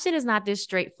adoption is not this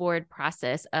straightforward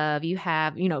process of you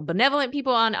have, benevolent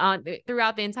people on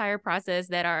throughout the entire process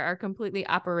that are completely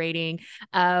operating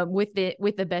with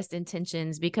the best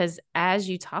intentions. Because as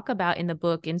you talk about in the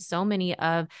book, in so many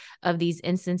of these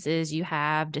instances, you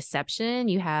have deception,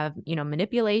 you have,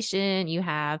 manipulation, you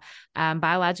have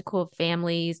biological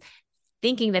families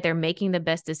thinking that they're making the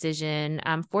best decision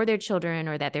for their children,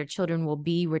 or that their children will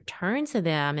be returned to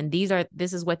them. And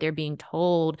this is what they're being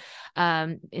told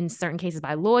in certain cases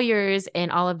by lawyers,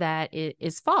 and all of that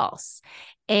is false.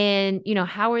 And,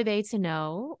 how are they to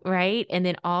know? Right. And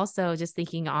then also just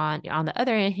thinking on the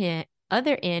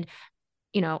other end,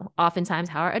 oftentimes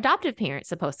how are adoptive parents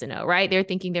supposed to know, right? They're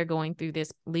thinking they're going through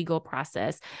this legal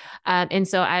process. And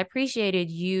so I appreciated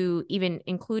you even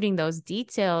including those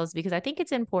details, because I think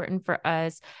it's important for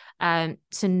us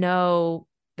to know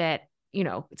that,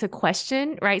 to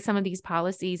question, right, some of these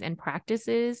policies and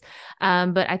practices.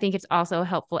 But I think it's also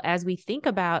helpful as we think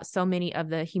about so many of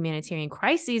the humanitarian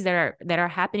crises that are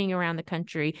happening around the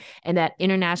country, and that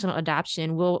international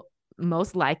adoption will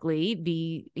most likely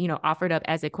be, offered up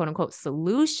as a quote unquote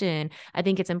solution. I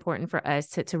think it's important for us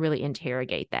to really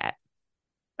interrogate that.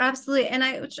 Absolutely.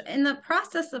 And in the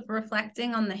process of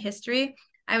reflecting on the history,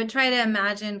 I would try to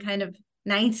imagine kind of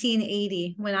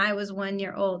 1980 when I was 1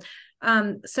 year old.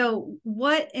 So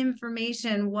what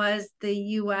information was the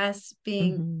US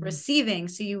being receiving?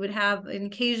 So you would have an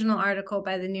occasional article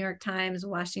by the New York Times,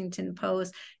 Washington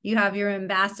Post. You have your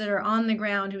ambassador on the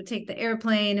ground who would take the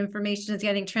airplane. Information is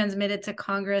getting transmitted to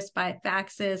Congress by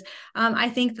faxes. I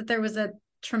think that there was a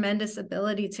tremendous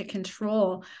ability to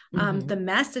control the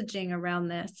messaging around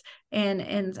this.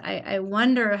 And I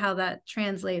wonder how that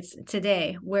translates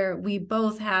today, where we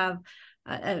both have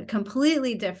a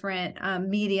completely different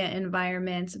media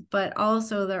environment, but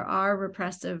also there are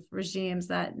repressive regimes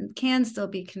that can still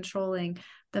be controlling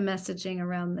the messaging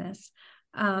around this.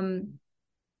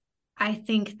 I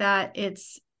think that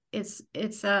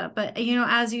but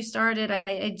as you started,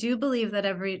 I do believe that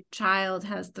every child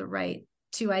has the right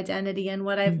to identity. And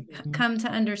what I've come to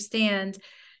understand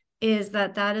is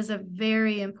that is a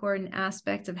very important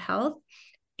aspect of health.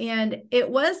 And it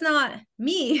was not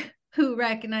me who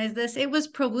recognized this. It was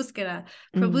Pro-Búsqueda.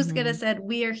 Pro-Búsqueda said,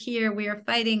 we are here, we are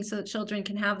fighting so that children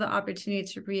can have the opportunity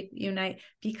to reunite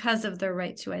because of their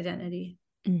right to identity.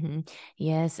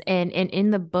 Yes. And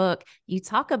in the book, you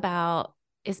talk about,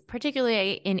 is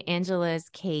particularly in Angela's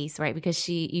case, right? Because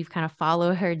you've kind of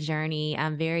followed her journey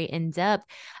very in depth,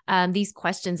 these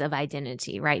questions of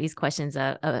identity, right? These questions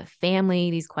of family,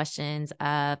 these questions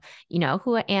of,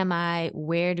 who am I?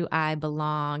 Where do I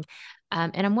belong?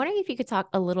 And I'm wondering if you could talk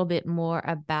a little bit more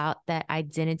about that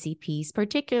identity piece,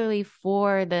 particularly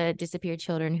for the disappeared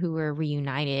children who were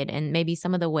reunited, and maybe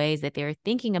some of the ways that they're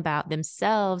thinking about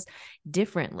themselves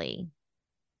differently.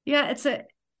 Yeah,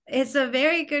 it's a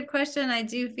very good question. I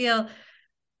do feel,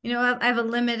 I have a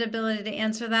limited ability to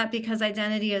answer that because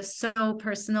identity is so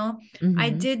personal. I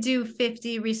did do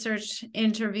 50 research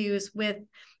interviews with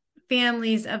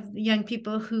families of young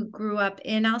people who grew up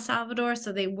in El Salvador.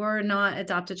 So they were not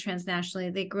adopted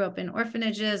transnationally. They grew up in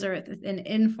orphanages or in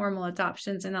informal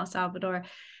adoptions in El Salvador.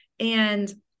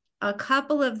 And a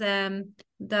couple of them,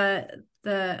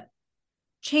 the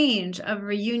change of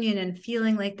reunion and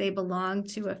feeling like they belong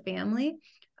to a family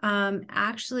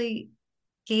actually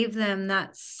gave them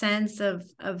that sense of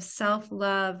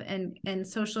self-love and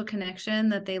social connection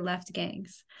that they left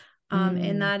gangs.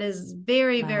 And that is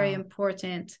very, very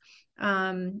important.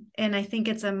 And I think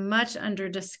it's a much under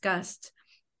discussed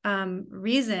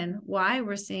reason why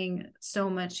we're seeing so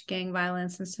much gang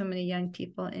violence and so many young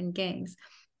people in gangs.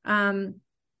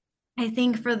 I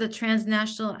think for the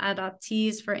transnational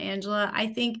adoptees, for Angela, I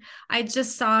think I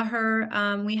just saw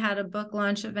her. We had a book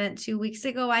launch event 2 weeks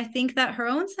ago. I think that her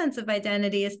own sense of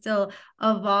identity is still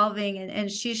evolving, and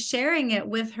she's sharing it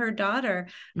with her daughter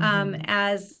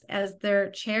as they're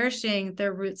cherishing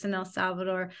their roots in El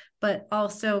Salvador, but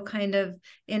also kind of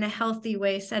in a healthy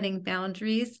way, setting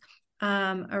boundaries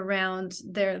around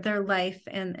their life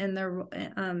and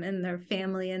their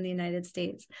family in the United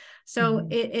States. So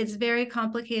it's very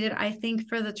complicated. I think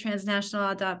for the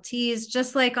transnational adoptees,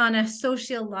 just like on a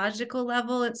sociological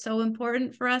level, it's so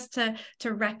important for us to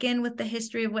reckon with the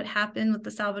history of what happened with the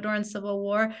Salvadoran Civil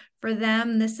War. For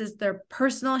them, this is their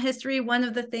personal history. One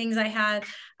of the things, I had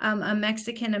a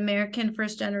Mexican-American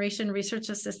first-generation research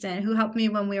assistant who helped me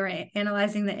when we were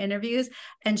analyzing the interviews,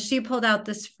 and she pulled out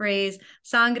this phrase,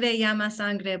 sangre llama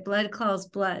sangre, blood calls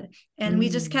blood. And we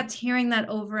just kept hearing that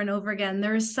over and over again.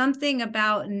 There is something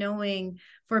about knowing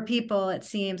for people, it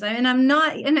seems. I mean, I'm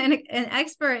not an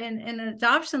expert in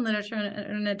adoption literature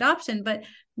and adoption, but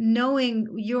knowing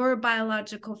your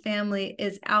biological family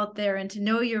is out there and to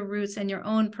know your roots and your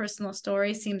own personal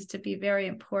story seems to be very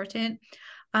important.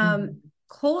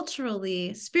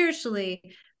 Culturally,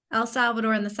 spiritually, El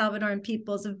Salvador and the Salvadoran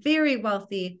people is a very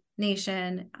wealthy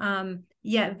nation,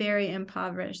 yet very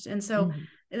impoverished. And so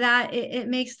that it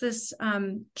makes this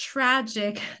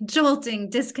tragic, jolting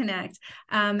disconnect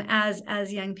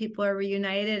as young people are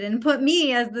reunited, and put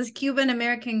me as this Cuban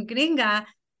American gringa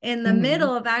in the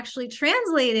middle of actually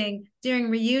translating during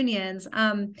reunions.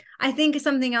 I think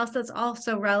something else that's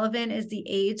also relevant is the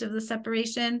age of the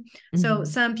separation. So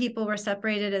some people were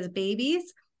separated as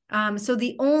babies. So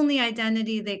the only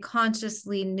identity they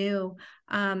consciously knew,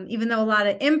 even though a lot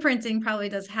of imprinting probably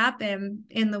does happen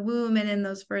in the womb and in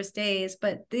those first days,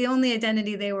 but the only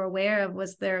identity they were aware of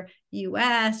was their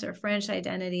US or French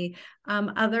identity.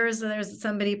 Others, there's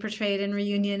somebody portrayed in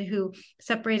Reunion who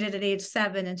separated at age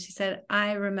 7, and she said,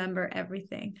 I remember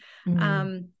everything.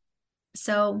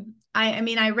 So I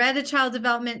mean, I read a child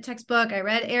development textbook. I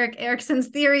read Erik Erikson's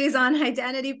theories on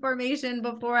identity formation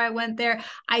before I went there.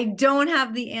 I don't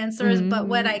have the answers, but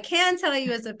what I can tell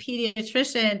you as a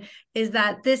pediatrician is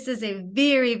that this is a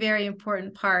very, very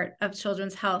important part of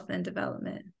children's health and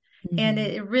development. And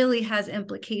it really has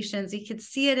implications. You could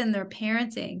see it in their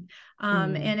parenting,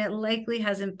 and it likely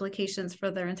has implications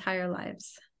for their entire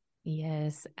lives.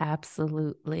 Yes,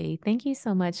 absolutely. Thank you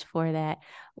so much for that.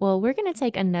 Well, we're going to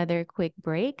take another quick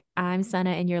break. I'm Sana,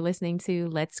 and you're listening to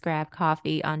Let's Grab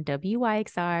Coffee on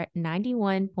WYXR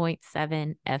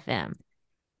 91.7 FM.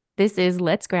 This is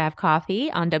Let's Grab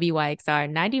Coffee on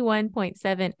WYXR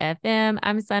 91.7 FM.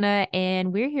 I'm Sana,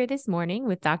 and we're here this morning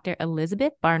with Dr.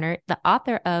 Elizabeth Barnert, the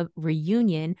author of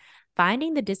Reunion,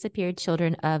 Finding the Disappeared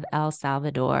Children of El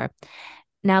Salvador.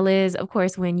 Now, Liz, of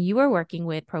course, when you were working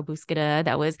with Pro-Búsqueda,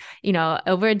 that was,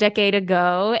 over a decade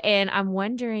ago. And I'm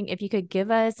wondering if you could give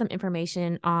us some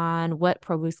information on what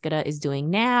Pro-Búsqueda is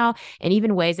doing now, and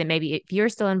even ways that maybe if you're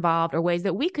still involved or ways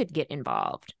that we could get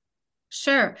involved.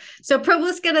 Sure. So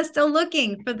Pro-Búsqueda is still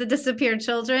looking for the disappeared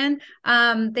children.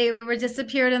 They were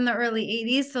disappeared in the early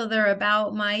 80s, so they're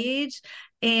about my age.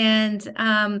 And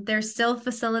they're still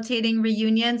facilitating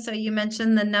reunion. So you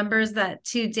mentioned the numbers that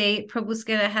to date,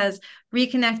 Pro-Búsqueda has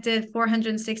reconnected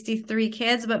 463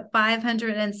 kids, but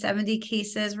 570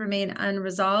 cases remain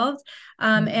unresolved.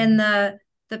 And the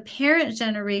parent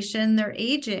generation, they're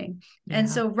aging. Yeah. And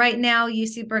so right now,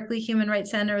 UC Berkeley Human Rights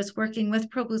Center is working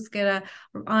with Pro-Búsqueda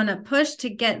on a push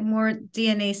to get more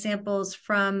DNA samples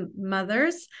from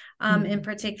mothers. In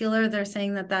particular, they're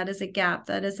saying that is a gap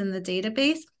that is in the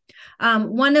database.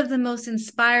 One of the most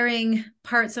inspiring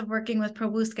parts of working with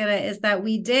Pro-Búsqueda is that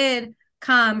we did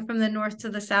come from the north to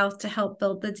the south to help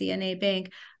build the DNA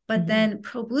bank, but then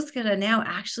Pro-Búsqueda now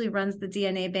actually runs the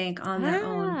DNA bank on their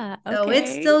own. So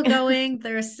it's still going.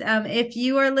 There's if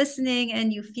you are listening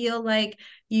and you feel like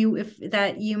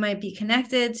that you might be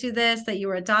connected to this, that you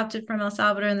were adopted from El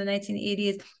Salvador in the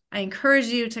 1980s, I encourage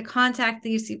you to contact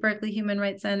the UC Berkeley Human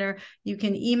Rights Center. You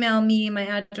can email me. My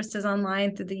address is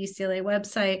online through the UCLA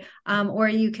website, or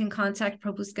you can contact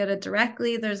Pro-Búsqueda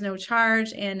directly. There's no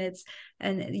charge, and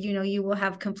you will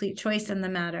have complete choice in the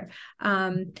matter.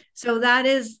 So that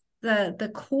is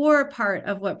the core part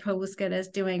of what Pro-Búsqueda is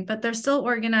doing, but they're still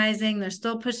organizing, they're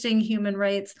still pushing human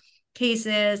rights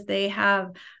cases. They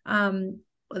have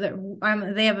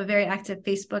they have a very active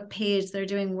Facebook page. They're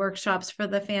doing workshops for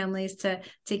the families to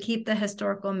keep the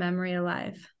historical memory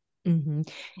alive.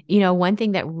 Mm-hmm. One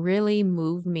thing that really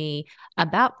moved me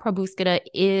about Pro-Búsqueda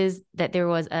is that there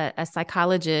was a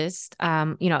psychologist,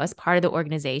 as part of the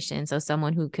organization. So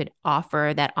someone who could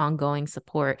offer that ongoing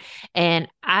support. And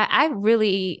I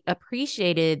really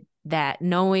appreciated that,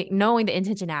 knowing the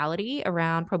intentionality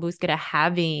around Pro-Búsqueda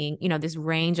having, this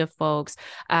range of folks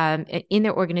in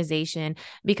their organization,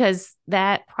 because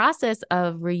that process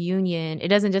of reunion, it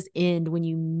doesn't just end when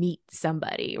you meet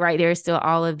somebody, right? There's still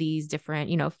all of these different,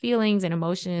 feelings and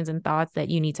emotions and thoughts that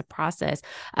you need to process.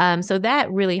 So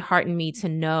that really heartened me to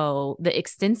know the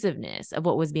extensiveness of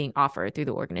what was being offered through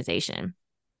the organization.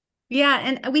 Yeah,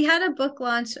 and we had a book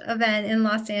launch event in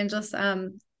Los Angeles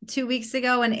 2 weeks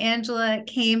ago, and Angela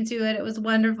came to it. It was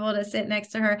wonderful to sit next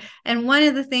to her. And one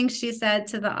of the things she said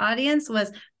to the audience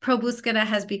was, Pro-Búsqueda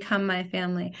has become my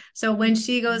family. So when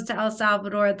she goes to El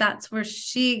Salvador, that's where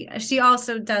she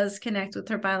also does connect with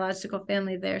her biological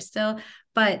family there still,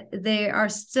 but they are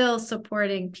still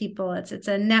supporting people. It's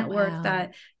a network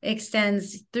that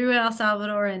extends through El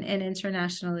Salvador and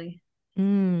internationally.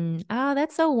 Oh,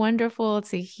 that's so wonderful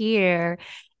to hear.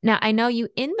 Now, I know you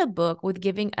in the book with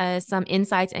giving us some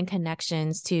insights and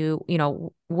connections to,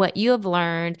 what you have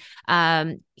learned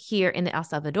here in the El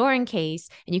Salvadoran case,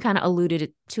 and you kind of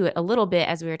alluded to it a little bit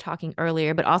as we were talking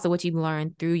earlier, but also what you've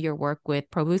learned through your work with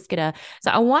Pro-Búsqueda. So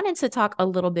I wanted to talk a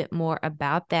little bit more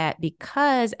about that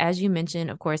because, as you mentioned,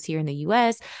 of course, here in the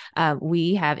U.S.,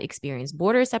 we have experienced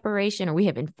border separation, or we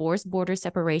have enforced border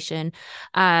separation.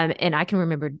 And I can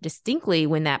remember distinctly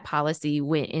when that policy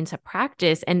went into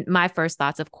practice. And my first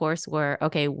thoughts, of course, were,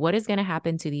 okay, what is going to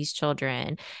happen to these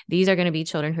children? These are going to be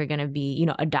children who are going to be,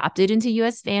 adopted into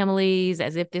U.S. families,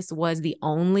 as if this was the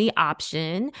only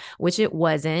option, which it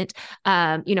wasn't,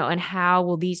 and how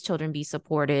will these children be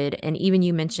supported? And even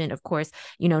you mentioned, of course,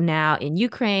 now in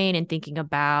Ukraine and thinking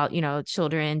about,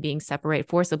 children being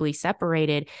forcibly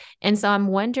separated. And so I'm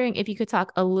wondering if you could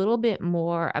talk a little bit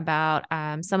more about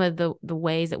some of the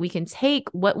ways that we can take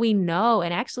what we know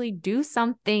and actually do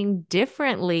something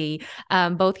differently,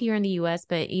 both here in the U.S.,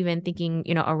 but even thinking,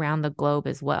 around the globe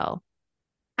as well.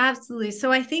 Absolutely.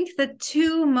 So I think the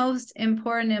two most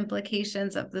important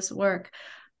implications of this work,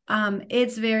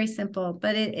 it's very simple,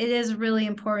 but it is really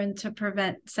important to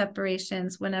prevent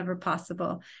separations whenever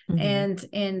possible. Mm-hmm.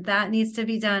 And that needs to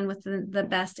be done with the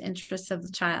best interests of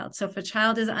the child. So if a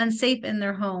child is unsafe in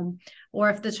their home, or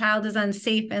if the child is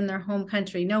unsafe in their home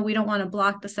country, no, we don't want to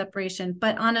block the separation.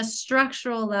 But on a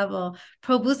structural level,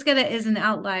 Pro-Búsqueda is an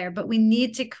outlier, but we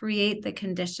need to create the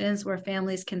conditions where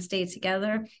families can stay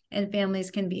together and families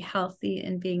can be healthy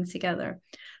in being together.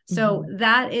 So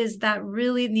mm-hmm. that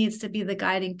really needs to be the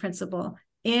guiding principle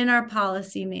in our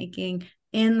policy making,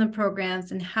 in the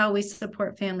programs, and how we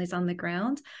support families on the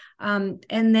ground. And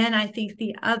then I think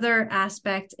the other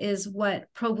aspect is what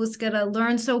Pro-Búsqueda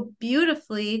learned so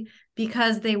beautifully,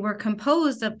 because they were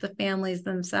composed of the families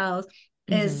themselves,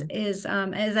 mm-hmm. is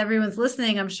as everyone's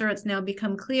listening, I'm sure it's now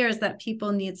become clear, is that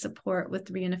people need support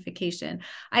with reunification.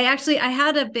 I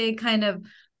had a big kind of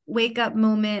wake up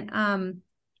moment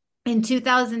in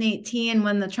 2018,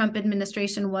 when the Trump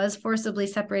administration was forcibly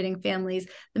separating families.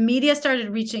 The media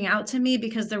started reaching out to me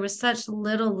because there was such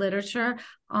little literature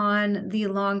on the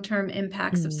long-term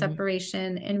impacts of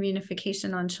separation and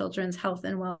reunification on children's health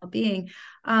and well-being.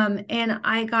 And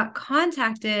I got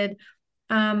contacted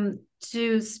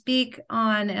to speak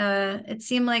on, it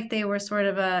seemed like they were sort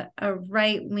of a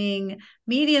right-wing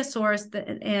media source,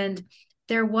 and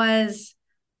there was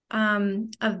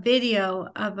a video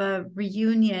of a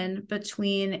reunion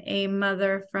between a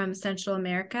mother from Central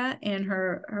America and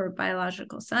her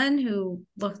biological son, who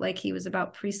looked like he was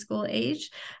about preschool age.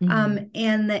 Mm-hmm.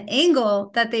 And the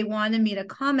angle that they wanted me to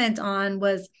comment on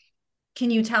was,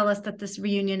 can you tell us that this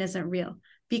reunion isn't real?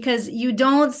 Because you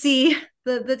don't see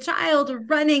the child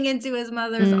running into his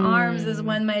mother's arms as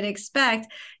one might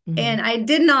expect. And I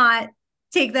did not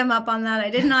take them up on that. I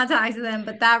did not talk to them,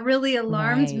 but that really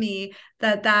alarmed me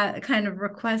that kind of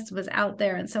request was out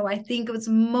there. And so I think what's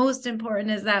most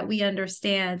important is that we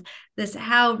understand this,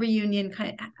 how reunion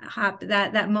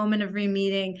that moment of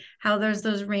re-meeting, how there's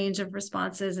those range of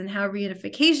responses, and how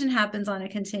reunification happens on a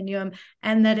continuum,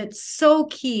 and that it's so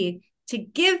key to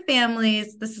give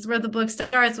families, this is where the book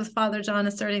starts with Father John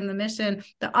asserting the mission,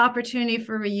 the opportunity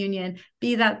for reunion,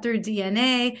 be that through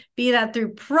DNA, be that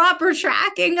through proper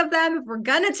tracking of them, if we're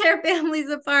going to tear families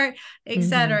apart,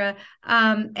 etc.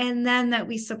 And then that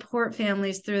we support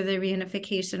families through the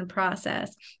reunification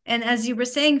process. And as you were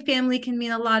saying, family can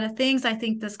mean a lot of things. I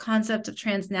think this concept of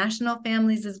transnational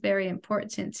families is very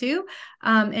important too.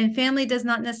 And family does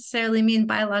not necessarily mean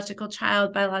biological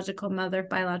child, biological mother,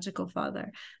 biological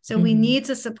father. So we need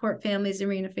to support families in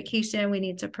reunification. We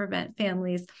need to prevent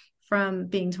families from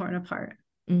being torn apart.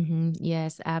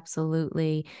 Yes,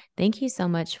 absolutely. Thank you so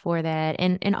much for that.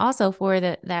 And also for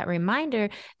that reminder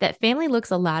that family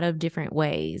looks a lot of different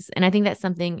ways. And I think that's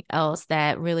something else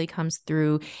that really comes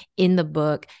through in the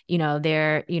book.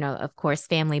 There, of course,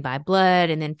 family by blood,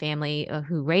 and then family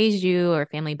who raised you, or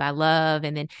family by love,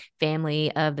 and then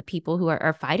family of the people who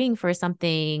are fighting for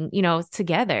something,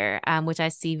 together, which I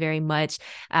see very much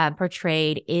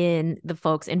portrayed in the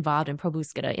folks involved in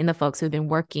Pro-Búsqueda, in the folks who've been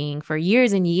working for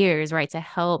years and years, right, to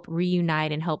help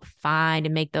reunite and help find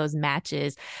and make those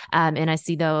matches. And I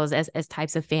see those as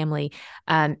types of family,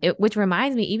 which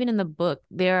reminds me, even in the book,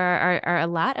 there are a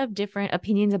lot of different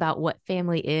opinions about what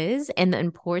family is and the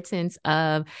importance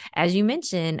of, as you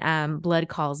mentioned, blood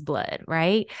calls blood,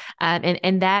 right?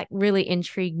 And that really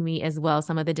intrigued me as well.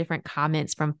 Some of the different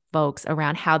comments from folks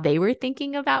around how they were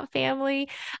thinking about family,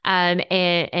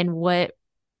 and what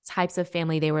types of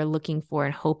family they were looking for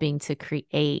and hoping to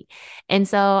create. And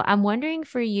so I'm wondering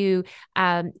for you,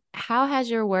 how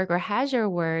has your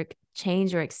work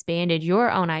changed or expanded your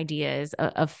own ideas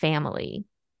of family?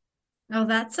 Oh,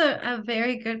 that's a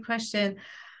very good question.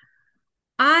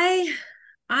 I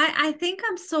think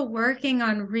I'm still working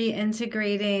on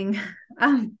reintegrating,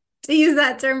 to use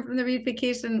that term from the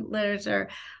reunification literature,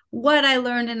 what I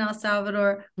learned in El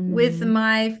Salvador with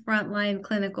my frontline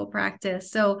clinical practice.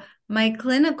 So my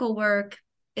clinical work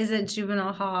is at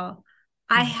juvenile hall.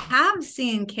 I have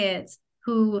seen kids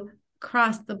who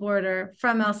crossed the border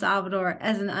from El Salvador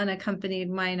as an unaccompanied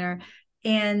minor,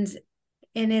 and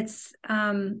it's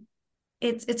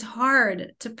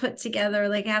hard to put together,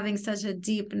 like having such a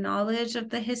deep knowledge of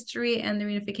the history and the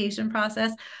reunification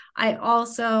process. I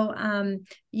also,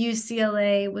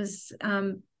 UCLA was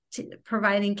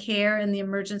providing care in the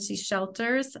emergency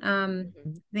shelters, I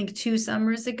think 2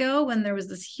 summers ago, when there was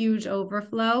this huge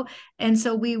overflow. And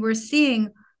so we were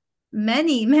seeing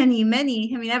many,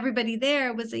 everybody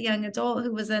there was a young adult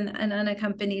who was an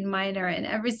unaccompanied minor, and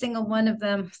every single one of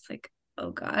them was like,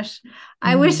 oh gosh,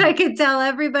 I wish I could tell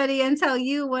everybody and tell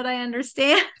you what I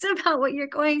understand about what you're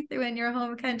going through in your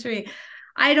home country.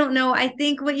 I don't know. I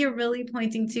think what you're really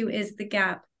pointing to is the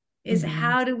gap, is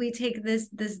how do we take this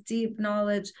deep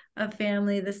knowledge of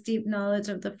family, this deep knowledge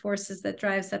of the forces that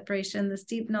drive separation, this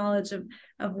deep knowledge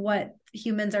of what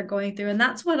humans are going through. And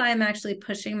that's what I'm actually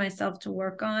pushing myself to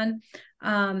work on,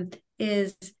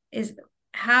 is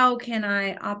how can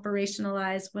I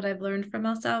operationalize what I've learned from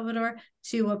El Salvador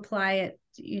to apply it,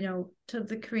 to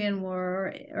the Korean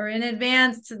War, or in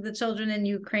advance to the children in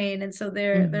Ukraine. And so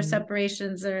their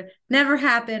separations are never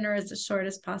happen, or as short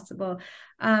as possible.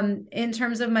 In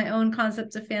terms of my own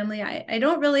concept of family, I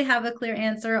don't really have a clear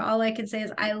answer. All I can say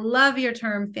is I love your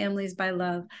term, families by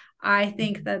love. I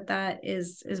think that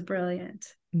is brilliant.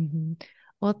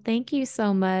 Well, thank you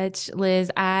so much,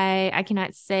 Liz. I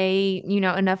cannot say,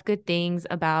 enough good things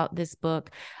about this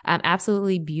book.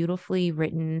 Absolutely beautifully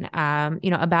written,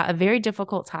 about a very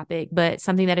difficult topic, but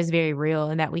something that is very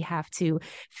real and that we have to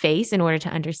face in order to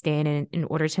understand and in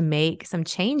order to make some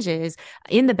changes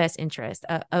in the best interest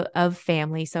of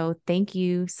family. So thank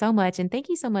you so much. And thank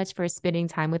you so much for spending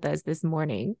time with us this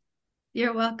morning.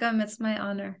 You're welcome. It's my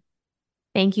honor.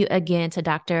 Thank you again to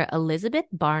Dr. Elizabeth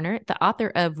Barnert, the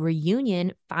author of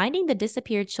Reunion, Finding the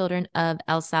Disappeared Children of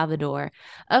El Salvador.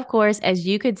 Of course, as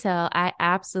you could tell, I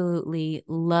absolutely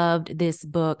loved this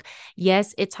book.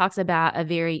 Yes, it talks about a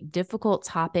very difficult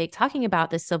topic, talking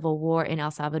about the Civil War in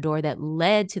El Salvador that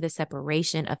led to the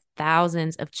separation of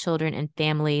thousands of children and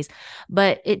families,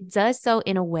 but it does so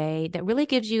in a way that really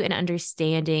gives you an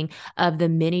understanding of the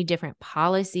many different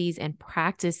policies and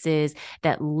practices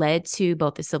that led to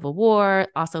both the Civil War,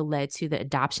 also led to the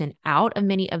adoption out of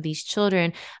many of these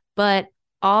children, but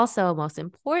also, most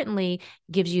importantly,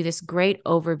 gives you this great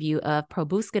overview of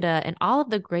Pro-Búsqueda and all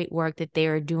of the great work that they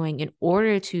are doing in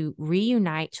order to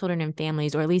reunite children and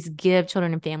families, or at least give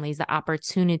children and families the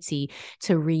opportunity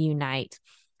to reunite.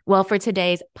 Well, for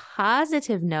today's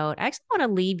positive note, I actually want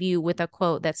to leave you with a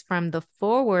quote that's from the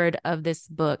foreword of this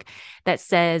book that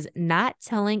says, "Not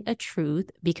telling a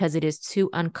truth because it is too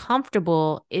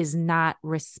uncomfortable is not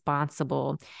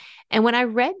responsible." And when I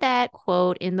read that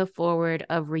quote in the foreword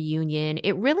of Reunion,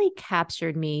 it really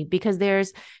captured me because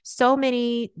there's so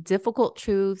many difficult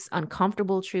truths,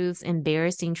 uncomfortable truths,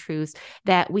 embarrassing truths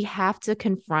that we have to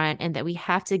confront and that we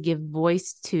have to give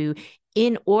voice to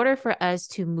in order for us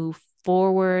to move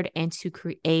forward and to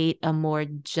create a more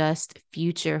just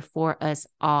future for us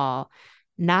all.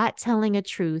 Not telling a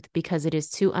truth because it is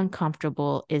too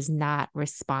uncomfortable is not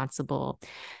responsible.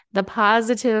 The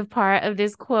positive part of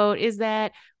this quote is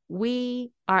that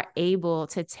we are able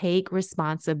to take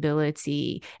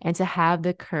responsibility and to have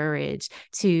the courage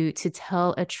to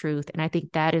tell a truth. And I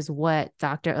think that is what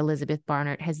Dr. Elizabeth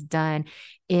Barnert has done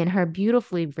in her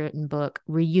beautifully written book,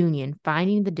 Reunion,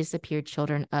 Finding the Disappeared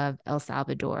Children of El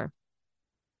Salvador.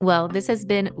 Well, this has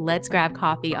been Let's Grab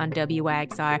Coffee on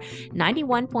WYXR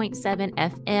 91.7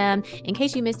 FM. In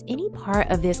case you missed any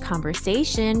part of this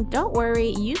conversation, don't worry.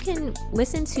 You can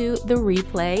listen to the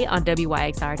replay on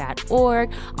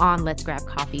WYXR.org on Let's Grab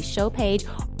Coffee show page,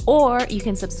 or you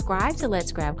can subscribe to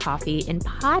Let's Grab Coffee in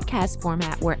podcast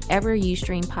format wherever you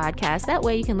stream podcasts. That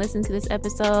way you can listen to this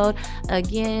episode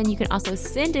again. You can also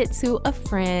send it to a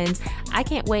friend. I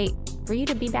can't wait for you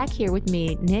to be back here with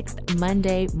me next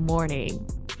Monday morning.